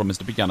we heard from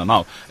Mr. Pityana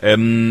now,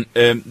 the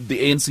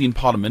ANC in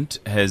Parliament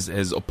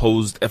has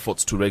opposed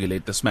efforts to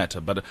regulate this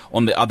matter, but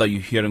on the other, you're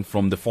hearing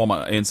from the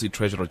former ANC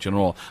Treasurer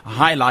General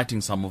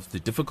highlighting some of the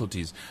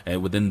difficulties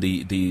within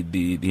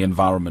the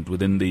environment,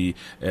 within the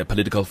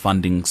political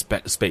funding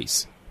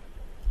space.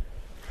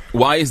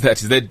 Why is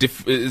that? Is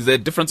there a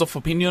difference of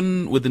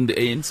opinion within the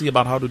ANC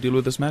about how to deal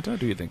with this matter,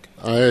 do you think?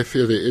 I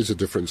feel there is a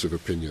difference of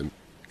opinion.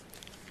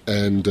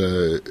 And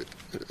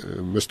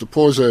Mr.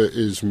 Pauza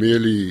is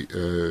merely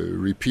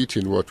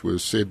repeating what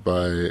was said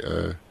by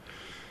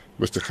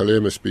Mr.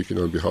 Kgalema speaking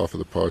on behalf of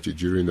the party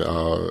during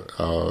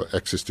our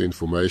access to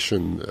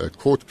information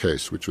court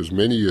case, which was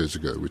many years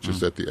ago, which is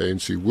that the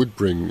ANC would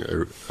bring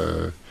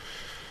a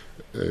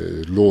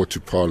law to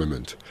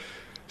Parliament.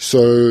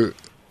 So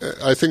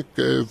I think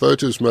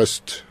voters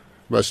must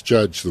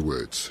judge the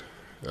words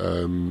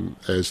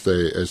as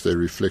they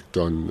reflect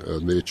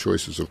on their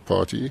choices of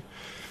party.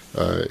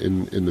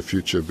 In the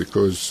future,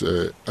 because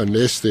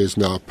unless there's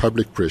now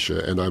public pressure,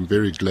 and I'm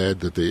very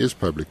glad that there is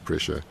public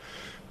pressure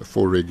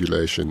for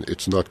regulation,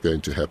 it's not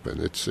going to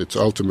happen. It's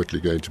ultimately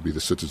going to be the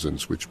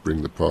citizens which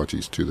bring the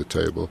parties to the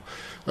table,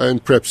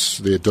 and perhaps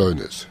their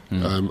donors.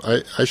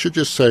 I should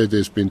just say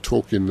there's been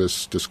talk in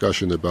this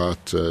discussion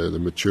about the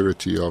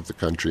maturity of the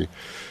country.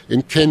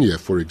 In Kenya,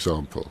 for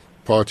example,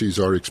 parties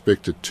are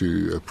expected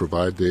to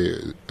provide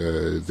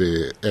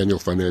their annual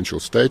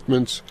financial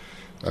statements.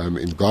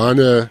 In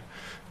Ghana,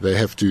 they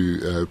have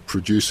to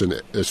produce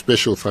a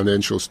special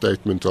financial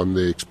statement on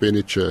their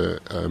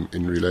expenditure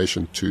in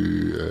relation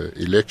to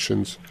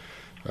elections.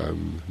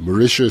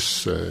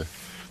 Mauritius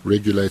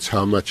regulates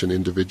how much an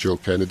individual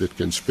candidate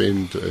can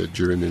spend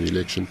during an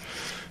election.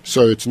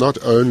 So it's not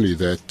only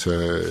that,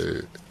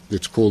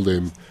 let's call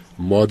them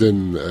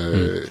modern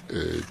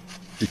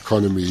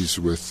economies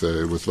with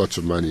lots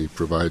of money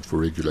provide for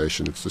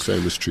regulation. It's the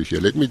same is true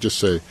here. Let me just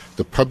say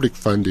the Public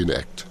Funding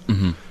Act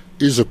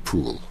is a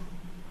pool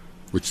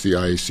which the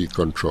IEC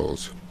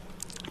controls.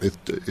 If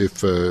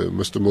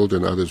Mr. Mulder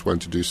and others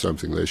want to do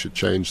something, they should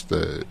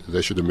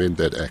they should amend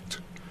that act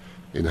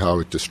in how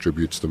it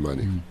distributes the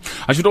money.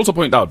 I should also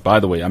point out, by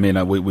the way, I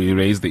mean, we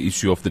raised the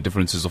issue of the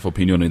differences of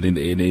opinion within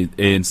the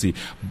ANC,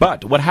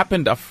 but what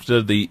happened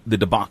after the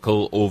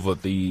debacle over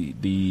the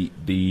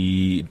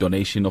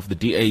donation of the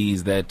DA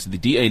is that the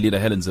DA leader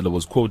Helen Zille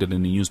was quoted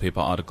in a newspaper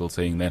article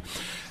saying that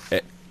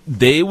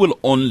they will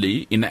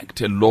only enact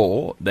a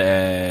law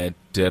that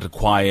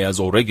requires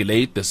or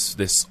regulate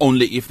this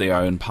only if they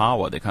are in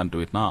power. They can't do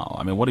it now.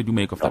 I mean, what did you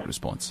make of that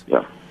response?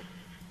 Yeah.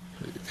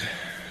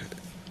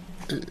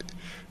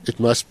 It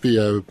must be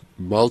a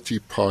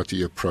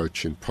multi-party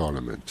approach in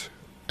Parliament,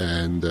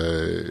 and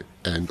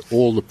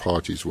all the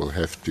parties will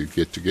have to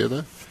get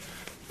together,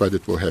 but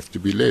it will have to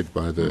be led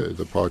by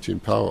the party in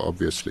power,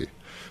 obviously.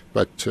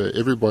 But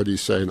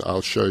everybody's saying,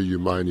 I'll show you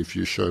mine if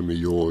you show me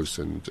yours,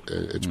 and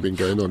it's been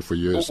going on for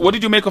years. What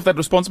did you make of that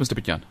response, Mr.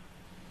 Pityana?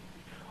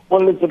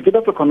 Well, it's a bit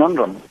of a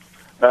conundrum.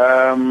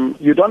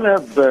 You don't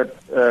have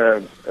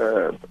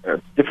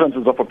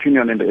differences of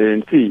opinion in the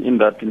ANC, in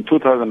that in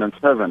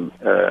 2007,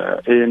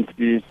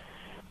 ANC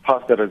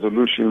passed a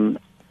resolution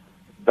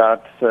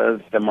that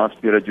says there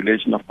must be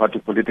regulation of party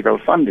political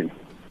funding,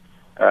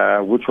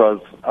 which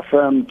was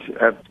affirmed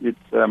at its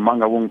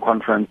Mangaung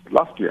conference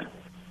last year.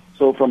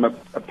 So from a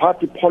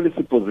party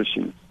policy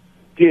position,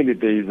 clearly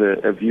there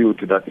is a view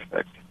to that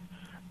effect.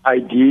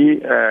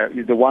 ID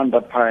is the one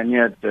that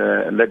pioneered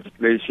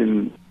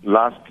legislation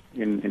last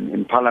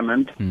in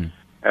Parliament.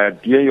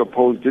 DA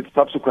opposed it.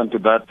 Subsequent to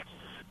that,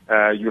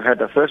 you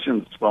had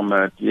assertions from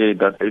DA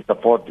that they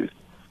support this.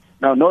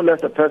 Now, no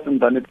less a person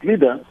than its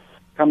leader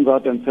comes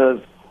out and says,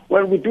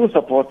 well, we do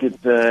support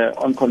it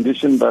on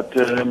condition that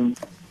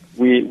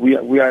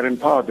we are in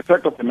power. The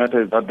fact of the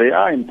matter is that they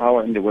are in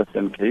power in the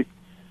Western Cape.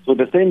 So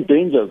the same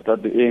dangers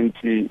that the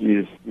ANC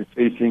is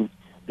facing,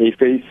 they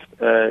face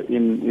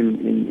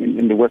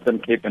in the Western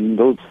Cape and in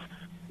those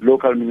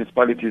local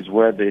municipalities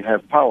where they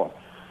have power.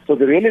 So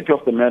the reality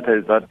of the matter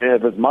is that they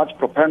have as much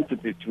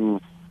propensity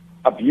to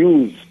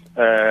abuse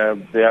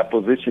their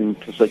position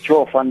to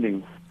secure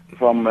funding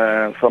from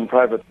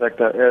private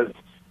sector as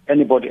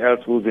anybody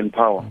else who's in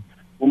power.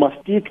 We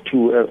must stick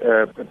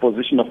to a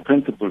position of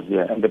principle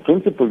here, and the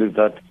principle is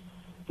that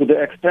to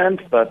the extent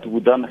that we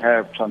don't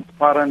have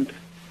transparent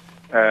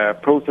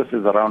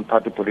processes around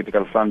party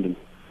political funding,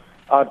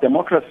 our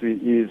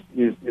democracy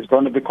is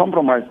going to be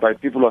compromised by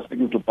people who are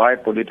seeking to buy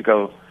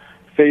political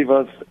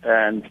favors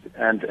and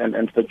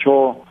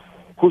secure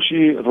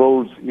cushy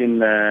roles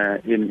in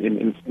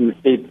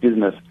state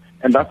business.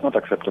 And that's not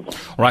acceptable.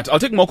 Right, I'll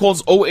take more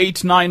calls.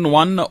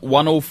 0891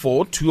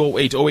 104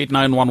 208,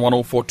 0891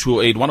 104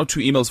 208. One or two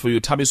emails for you.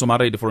 Tabi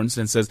Somarede, for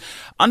instance, says,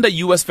 under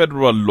U.S.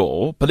 federal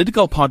law,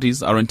 political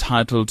parties are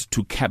entitled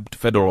to capped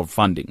federal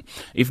funding.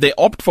 If they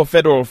opt for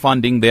federal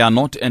funding, they are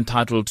not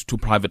entitled to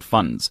private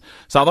funds.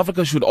 South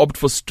Africa should opt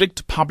for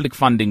strict public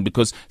funding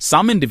because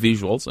some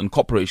individuals and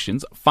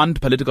corporations fund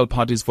political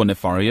parties for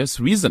nefarious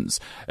reasons.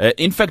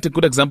 In fact, a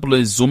good example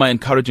is Zuma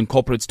encouraging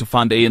corporates to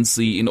fund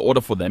ANC in order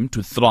for them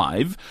to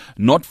thrive,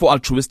 not for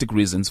altruistic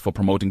reasons for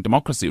promoting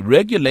democracy.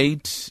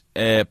 Regulate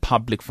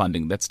public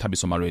funding. That's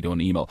Tabiso Radio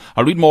on email.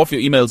 I'll read more of your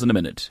emails in a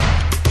minute.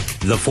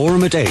 The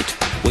Forum at 8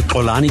 with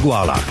Xolani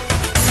Gwala.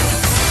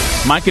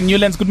 Mike in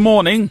Newlands, good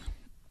morning.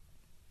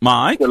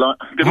 Mike? Good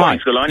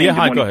morning, Xolani. Yeah,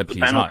 hi, go ahead, please.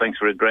 Panel. Hi. Thanks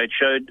for a great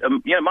show.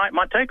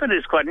 My take on it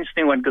is quite an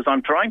interesting one because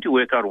I'm trying to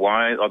work out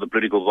why are the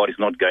political bodies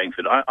not going for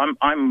it.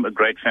 I'm a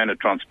great fan of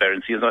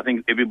transparency, as I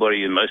think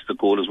everybody and most of the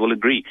callers will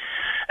agree.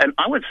 And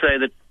I would say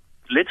that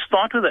let's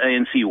start with the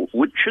ANC.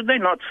 Should they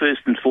not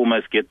first and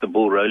foremost get the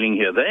ball rolling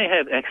here? They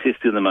have access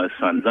to the most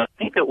funds. I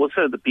think they're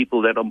also the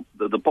people that are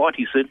the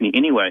party, certainly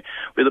anyway,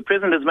 where the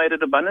president has made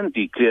it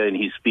abundantly clear in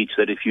his speech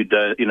that if you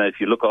do, if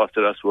you look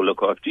after us, we'll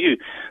look after you.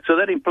 So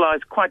that implies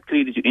quite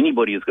clearly to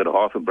anybody who's got a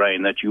half a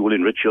brain that you will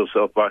enrich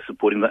yourself by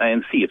supporting the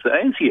ANC. If the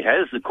ANC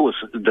has, of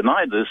course,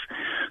 denied this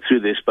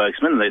through their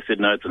spokesman, they said,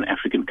 no, it's an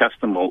African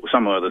custom or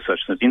some other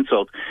such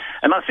insult.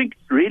 And I think,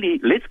 really,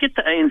 let's get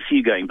the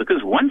ANC going,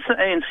 because once the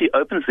ANC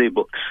opens their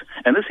books,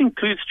 and this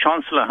includes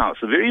Chancellor House,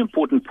 a very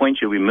important point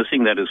here, we're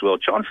missing that as well.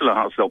 Chancellor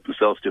House helped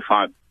themselves to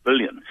 $5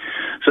 billion.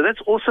 So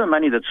that's also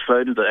money that's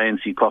flowed to the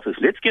ANC coffers.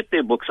 Let's get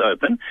their books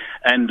open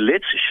and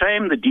let's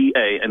shame the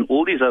DA and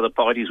all these other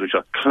parties which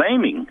are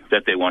claiming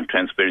that they want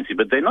transparency,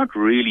 but they're not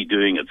really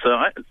doing it. So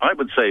I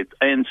would say,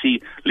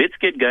 ANC, let's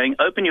get going,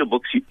 open your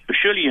books.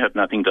 Surely you have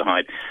nothing to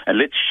hide, and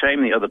let's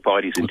shame the other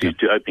parties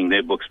into opening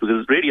their books,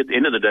 because really at the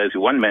end of the day, as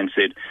one man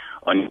said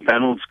on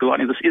panel,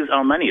 this is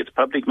our money. It's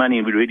public money,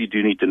 and we really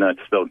do need to know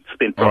to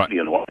spend properly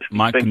on what.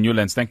 Mike in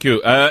Newlands, thank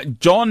you.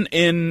 John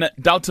in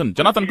Dalton.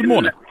 Jonathan, good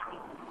morning.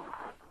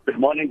 Good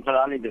morning,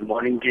 Xolani. Good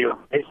morning to you.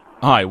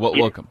 Hi,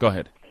 welcome. Go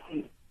ahead.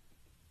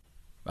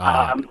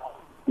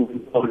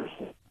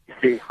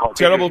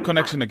 Terrible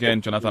connection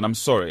again, Jonathan. I'm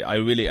sorry. I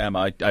really am.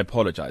 I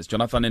apologize.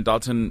 Jonathan in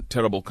Dalton,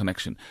 terrible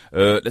connection.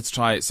 Let's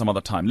try some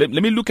other time. Let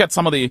me look at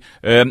some of the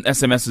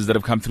SMSs that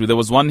have come through. There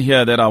was one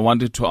here that I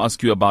wanted to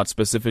ask you about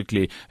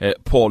specifically.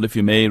 Paul, if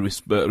you may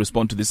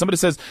respond to this. Somebody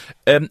says,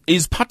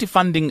 is party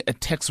funding a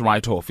tax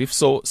write-off? If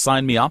so,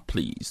 sign me up,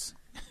 please.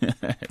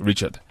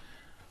 Richard.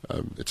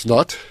 It's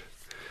not.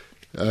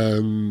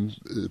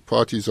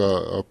 Parties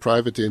are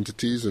private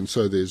entities, and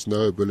so there's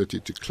no ability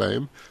to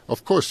claim.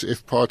 Of course,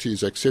 if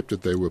parties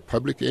accepted they were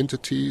public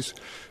entities,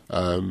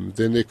 then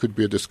there could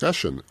be a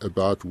discussion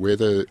about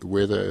whether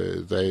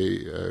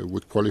they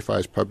would qualify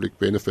as public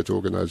benefit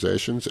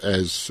organizations,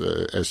 as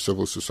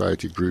civil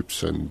society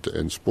groups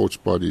and sports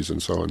bodies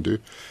and so on do.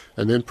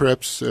 And then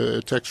perhaps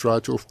a tax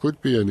write-off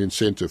could be an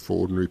incentive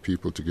for ordinary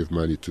people to give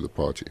money to the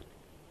party.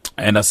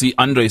 And I see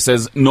Andre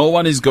says, no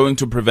one is going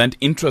to prevent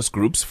interest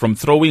groups from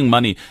throwing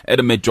money at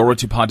a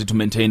majority party to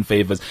maintain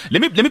favors. Let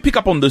me pick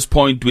up on this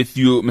point with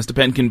you, Mr.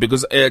 Penkin,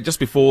 because just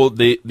before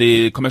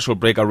the commercial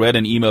break, I read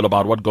an email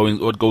about what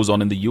goes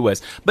on in the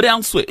U.S. But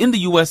elsewhere, in the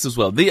U.S. as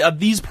well, there are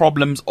these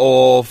problems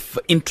of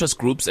interest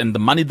groups and the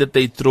money that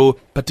they throw,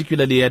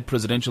 particularly at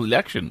presidential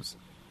elections.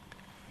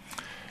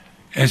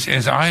 As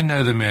I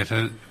know the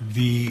matter,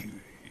 the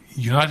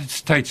United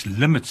States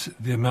limits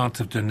the amount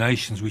of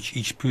donations which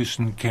each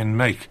person can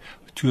make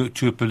to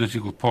a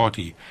political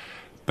party.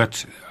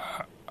 But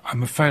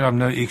I'm afraid I'm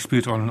no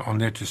expert on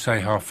that to say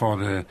how far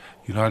the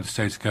United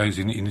States goes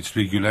in its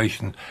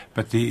regulation.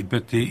 But there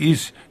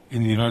is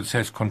in the United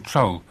States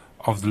control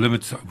of the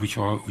limits which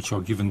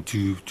are given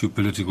to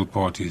political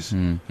parties.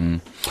 Mm-hmm.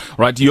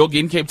 Right, Yogi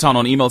in Cape Town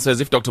on email says,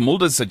 if Dr.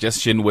 Mulder's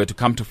suggestion were to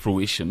come to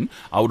fruition,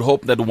 I would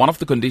hope that one of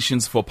the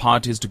conditions for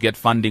parties to get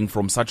funding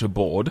from such a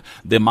board,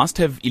 they must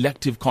have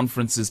elective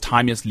conferences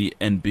timeously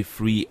and be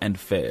free and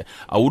fair.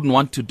 I wouldn't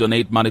want to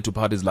donate money to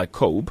parties like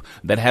COPE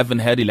that haven't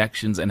had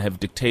elections and have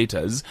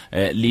dictators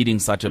leading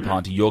such a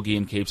party. Yogi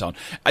in Cape Town.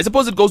 I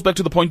suppose it goes back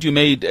to the point you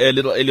made a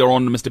little earlier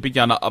on, Mr.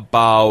 Pityana,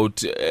 about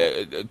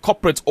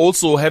corporates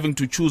also having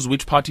to choose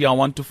which party I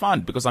want to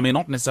fund, because I may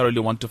not necessarily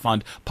want to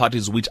fund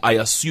parties which I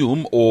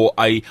assume or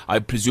I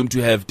presume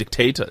to have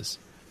dictators.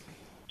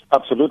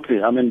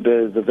 Absolutely. I mean,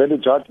 the value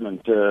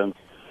judgment,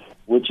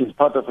 which is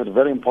part of a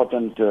very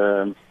important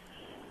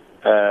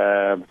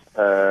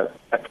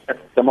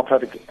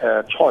democratic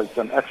choice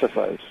and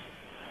exercise.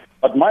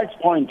 But Mike's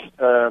point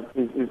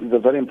is a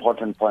very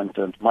important point,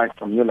 Mike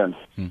from Newlands,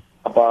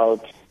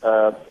 about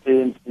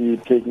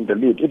ANC taking the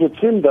lead. It would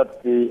seem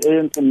that the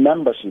ANC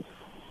membership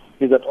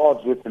is at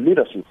odds with the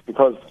leadership,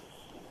 because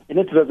in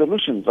its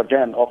resolutions,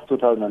 again, of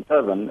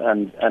 2007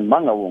 and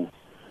Mangawung,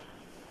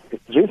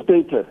 it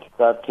restated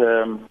that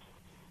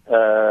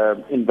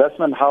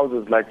investment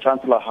houses like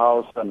Chancellor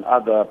House and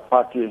other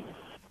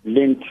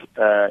party-linked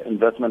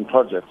investment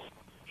projects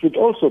should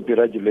also be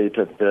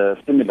regulated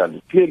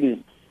similarly.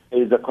 Clearly,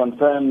 there is a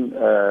concern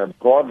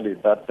broadly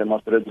that there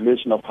must be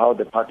regulation of how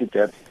the party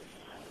gets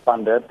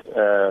funded,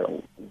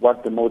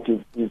 what the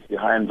motive is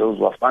behind those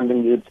who are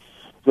funding it,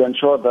 to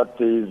ensure that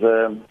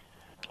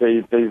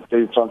there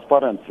is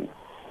transparency.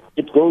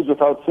 It goes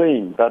without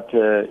saying that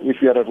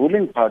if you are a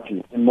ruling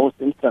party, in most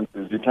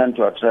instances, you tend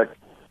to attract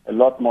a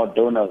lot more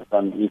donors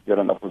than if you're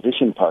an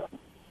opposition party.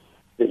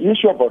 The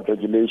issue about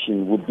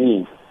regulation would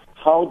be,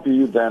 how do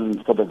you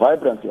then, for the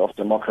vibrancy of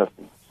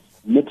democracy,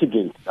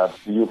 mitigate that?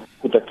 Do you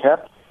put a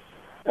cap,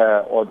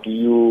 or do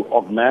you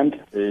augment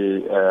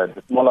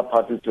the smaller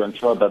parties to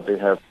ensure that they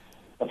have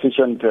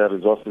sufficient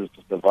resources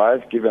to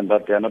survive, given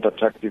that they are not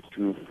attractive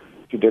to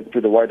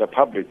the wider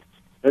public?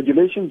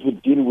 Regulations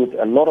would deal with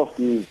a lot of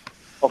these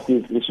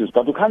issues,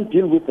 but we can't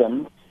deal with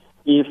them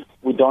if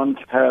we don't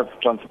have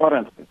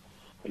transparency.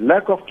 The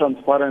lack of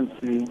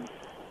transparency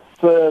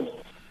serves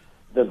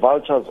the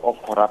vultures of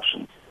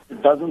corruption.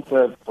 It doesn't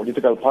serve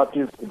political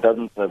parties. It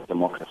doesn't serve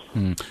democracy.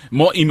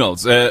 More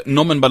emails.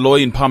 Norman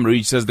Baloy in Palm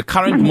Ridge says the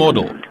current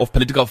model of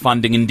political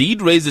funding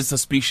indeed raises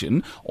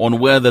suspicion on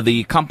whether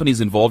the companies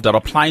involved are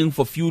applying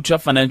for future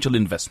financial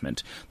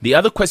investment. The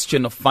other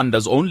question of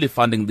funders only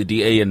funding the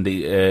DA and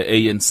the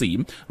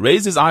ANC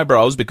raises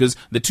eyebrows because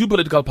the two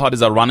political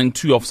parties are running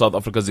two of South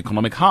Africa's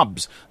economic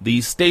hubs. The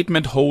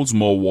statement holds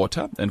more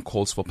water and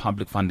calls for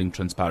public funding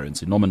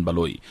transparency. Norman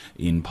Baloy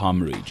in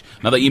Palm Ridge.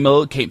 Another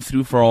email came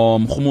through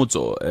from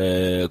Khumutso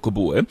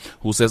Kubue,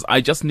 who says, I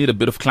just need a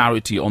bit of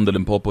clarity on the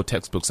Limpopo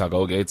textbook saga.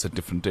 Okay, it's a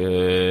different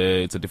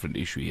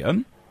issue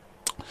here.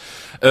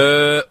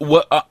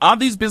 Are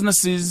these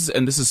businesses,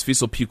 and this is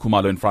Fiso P.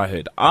 Kumalo in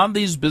Fryhead, are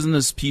these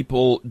business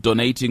people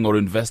donating or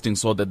investing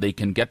so that they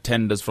can get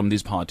tenders from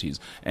these parties?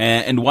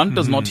 And one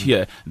does not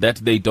hear that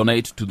they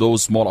donate to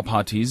those smaller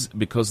parties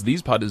because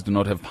these parties do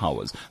not have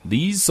powers.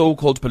 These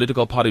so-called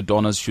political party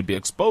donors should be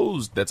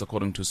exposed. That's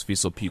according to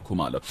Fiso P.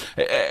 Kumalo.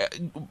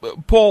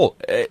 Paul,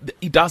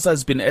 IDASA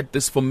has been at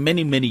this for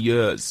many, many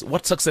years.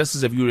 What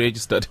successes have you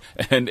registered,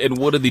 and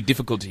what are the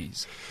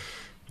difficulties?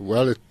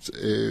 Well,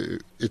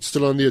 it's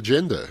still on the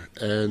agenda,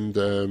 and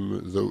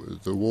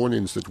the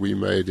warnings that we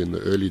made in the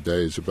early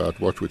days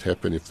about what would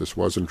happen if this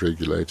wasn't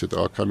regulated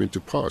are coming to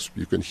pass.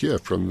 You can hear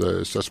from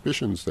the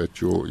suspicions that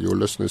your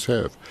listeners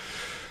have,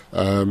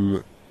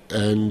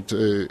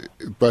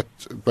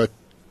 but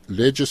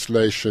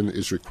legislation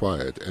is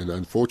required, and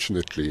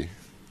unfortunately,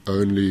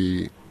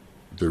 only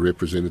the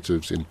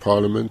representatives in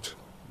Parliament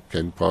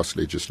can pass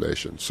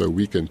legislation. So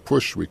we can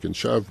push, we can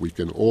shove, we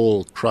can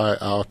all cry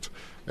out.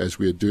 As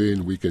we are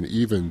doing, we can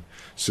even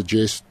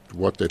suggest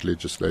what that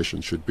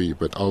legislation should be,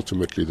 but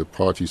ultimately the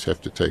parties have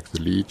to take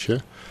the lead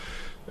here.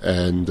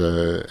 And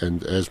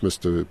as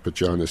Mr.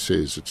 Pityana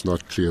says, it's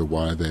not clear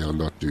why they are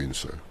not doing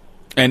so.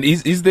 And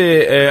is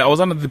there? I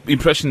was under the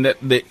impression that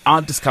there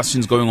are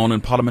discussions going on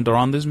in Parliament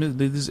around these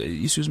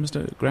issues,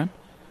 Mr. Graham.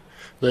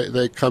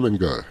 They come and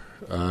go.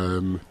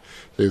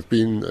 There have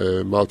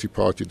been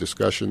multi-party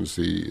discussions.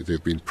 There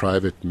have been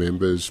private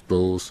members'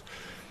 bills.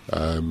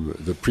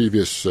 The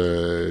previous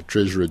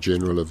Treasurer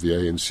General of the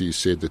ANC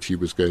said that he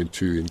was going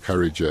to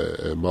encourage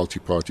a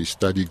multi-party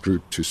study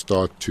group to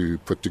start to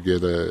put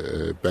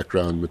together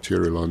background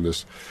material on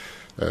this.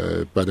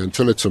 But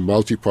until it's a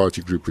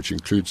multi-party group which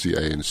includes the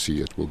ANC,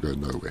 it will go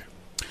nowhere.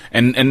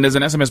 And there's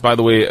an SMS, by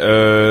the way,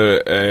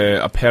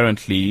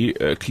 apparently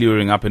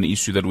clearing up an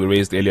issue that we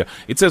raised earlier.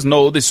 It says,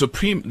 no, the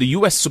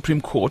U.S.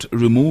 Supreme Court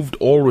removed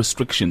all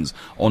restrictions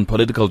on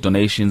political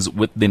donations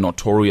with the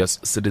notorious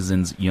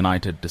Citizens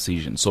United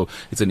decision. So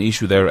it's an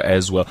issue there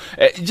as well.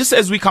 Just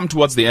as we come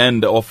towards the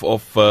end of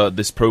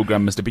this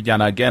program, Mr.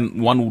 Pityana,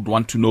 again, one would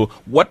want to know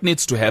what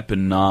needs to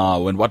happen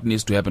now and what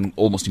needs to happen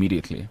almost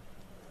immediately.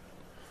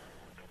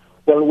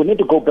 Well, we need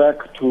to go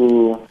back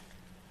to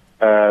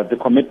the the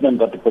commitment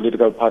that the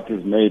political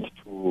parties made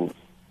to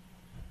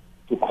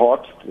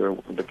court,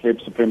 the Cape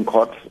Supreme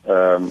Court,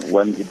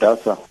 when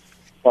IDASA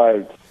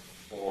filed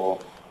for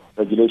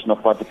regulation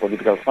of party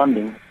political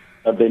funding,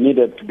 that they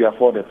needed to be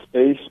afforded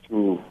space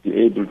to be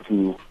able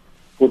to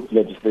put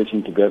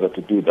legislation together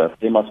to do that.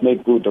 They must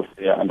make good of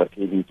their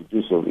undertaking to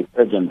do so. It's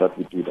urgent that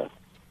we do that.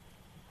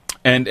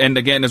 And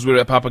again, as we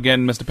wrap up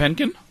again, Mr.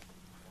 Penkin,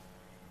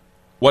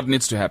 what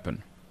needs to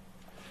happen?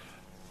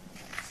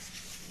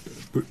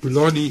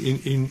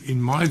 Bulani,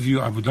 in my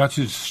view, I would like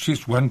to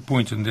stress one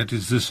point, and that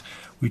is this.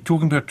 We're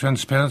talking about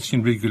transparency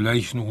and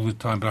regulation all the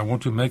time, but I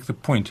want to make the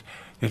point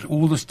that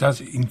all this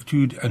does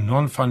include a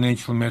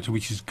non-financial matter,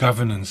 which is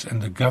governance,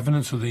 and the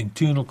governance of the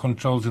internal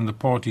controls in the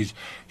parties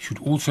should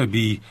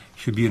be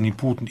an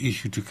important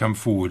issue to come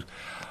forward.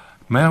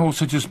 May I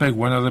also just make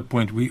one other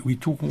point? We're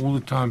talking all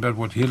the time about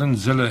what Helen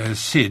Zille has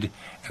said,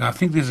 and I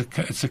think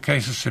it's a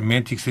case of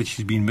semantics that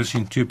she's been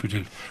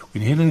misinterpreted.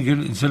 When Helen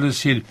Zille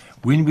said,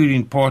 when we're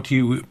in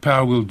party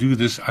power, we'll do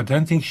this, I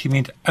don't think she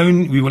meant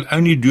we will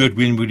only do it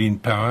when we're in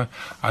power.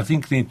 I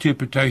think the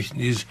interpretation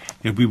is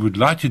that we would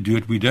like to do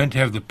it. We don't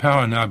have the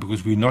power now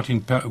because we're not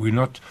in power. We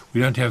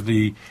don't have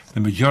the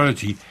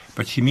majority.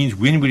 But she means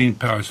when we're in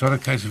power. It's not a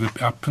case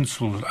of our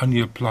principles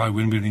only apply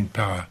when we're in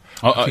power.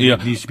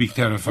 It needs to be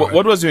clarified.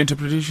 What was your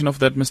interpretation of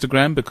that, Mr.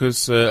 Graham?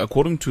 Because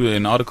according to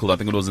an article, I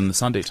think it was in the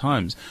Sunday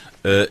Times,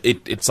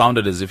 it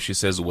sounded as if she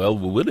says, well,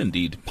 we will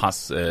indeed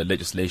pass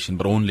legislation,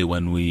 but only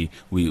when we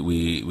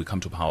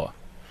come to power.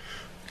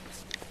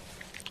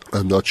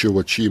 I'm not sure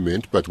what she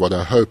meant, but what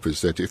I hope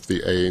is that if the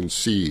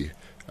ANC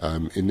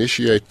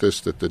initiate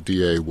this, that the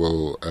DA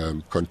will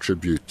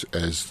contribute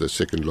as the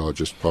second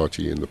largest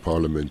party in the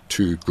parliament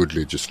to good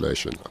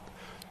legislation.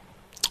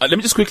 Let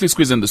me just quickly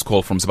squeeze in this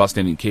call from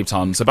Sebastian in Cape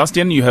Town.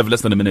 Sebastian, you have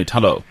less than a minute.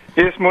 Hello.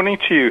 Yes, morning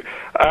to you.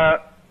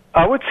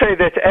 I would say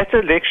that at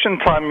election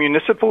time,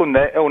 municipal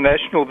or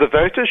national, the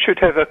voters should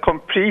have a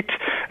complete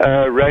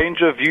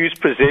range of views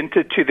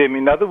presented to them.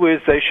 In other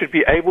words, they should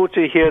be able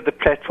to hear the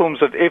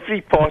platforms of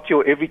every party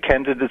or every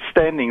candidate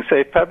standing. So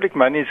if public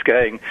money is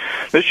going,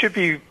 this should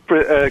be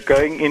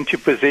going into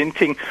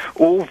presenting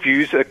all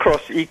views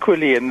across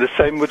equally, and the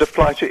same would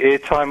apply to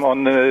airtime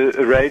on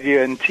the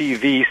radio and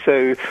TV.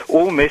 So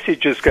all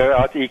messages go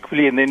out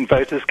equally, and then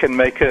voters can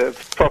make a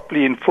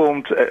properly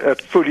informed,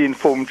 fully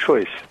informed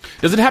choice.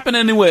 Does it happen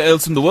anywhere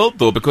else in the world,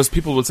 though? Because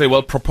people will say,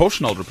 well,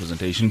 proportional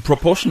representation.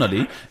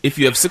 Proportionally, if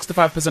you have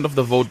 65% of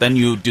the vote, then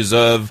you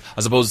deserve,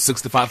 I suppose,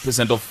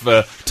 65%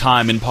 of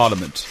time in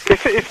Parliament.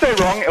 If they're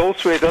wrong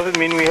elsewhere, it doesn't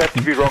mean we have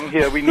to be wrong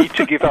here. We need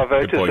to give our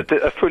voters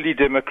a fully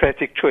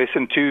democratic choice,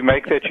 and to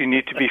make that, you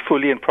need to be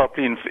fully and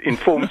properly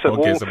informed. So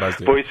all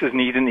Sebastian. Voices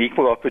need an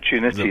equal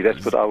opportunity.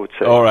 That's what I would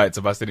say. All right,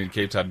 Sebastian in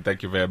Cape Town,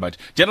 thank you very much.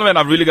 Gentlemen,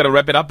 I've really got to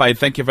wrap it up. I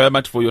thank you very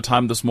much for your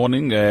time this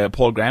morning.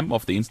 Paul Graham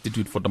of the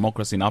Institute for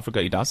Democracy in Africa,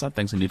 IDASA,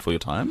 thanks indeed for your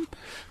time.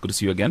 Good to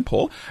see you again,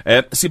 Paul.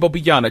 Sibo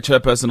Pityana,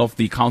 chairperson of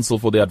the Council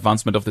for the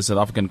Advancement of the South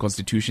African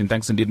Constitution.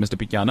 Thanks indeed, Mr.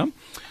 Pityana.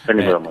 Thank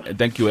you very much.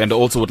 Thank you. And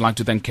also would like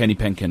to thank Kenny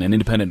Penkin, an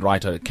independent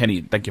writer.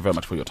 Kenny, thank you very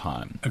much for your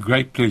time. A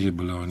great pleasure,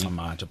 Bulani.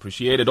 Much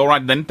appreciated. All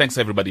right, then. Thanks,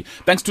 everybody.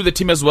 Thanks to the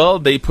team as well.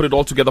 They put it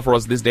all together for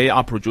us this day.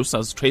 Our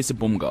producers, Tracy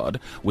Boomgard,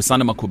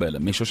 Wisana Makubele,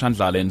 Misho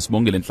Shandlale, and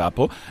Smongile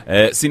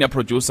Nhlapo. Senior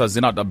producer,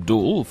 Zinat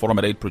Abdul. Forum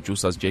at 8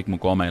 producers, Jake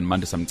Mukoma and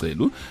Mandisa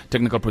Mcelu.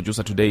 Technical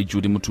producer today,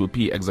 Judy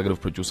Mutupi.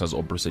 Executive producers,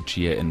 Obrisa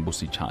Chie and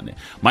Busi Chane.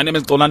 My name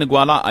is Xolani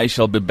Gwala. I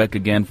shall be back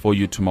again for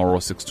you tomorrow,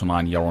 6 to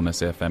 9, here on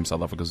SAfm,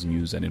 South Africa's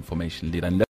news and information leader.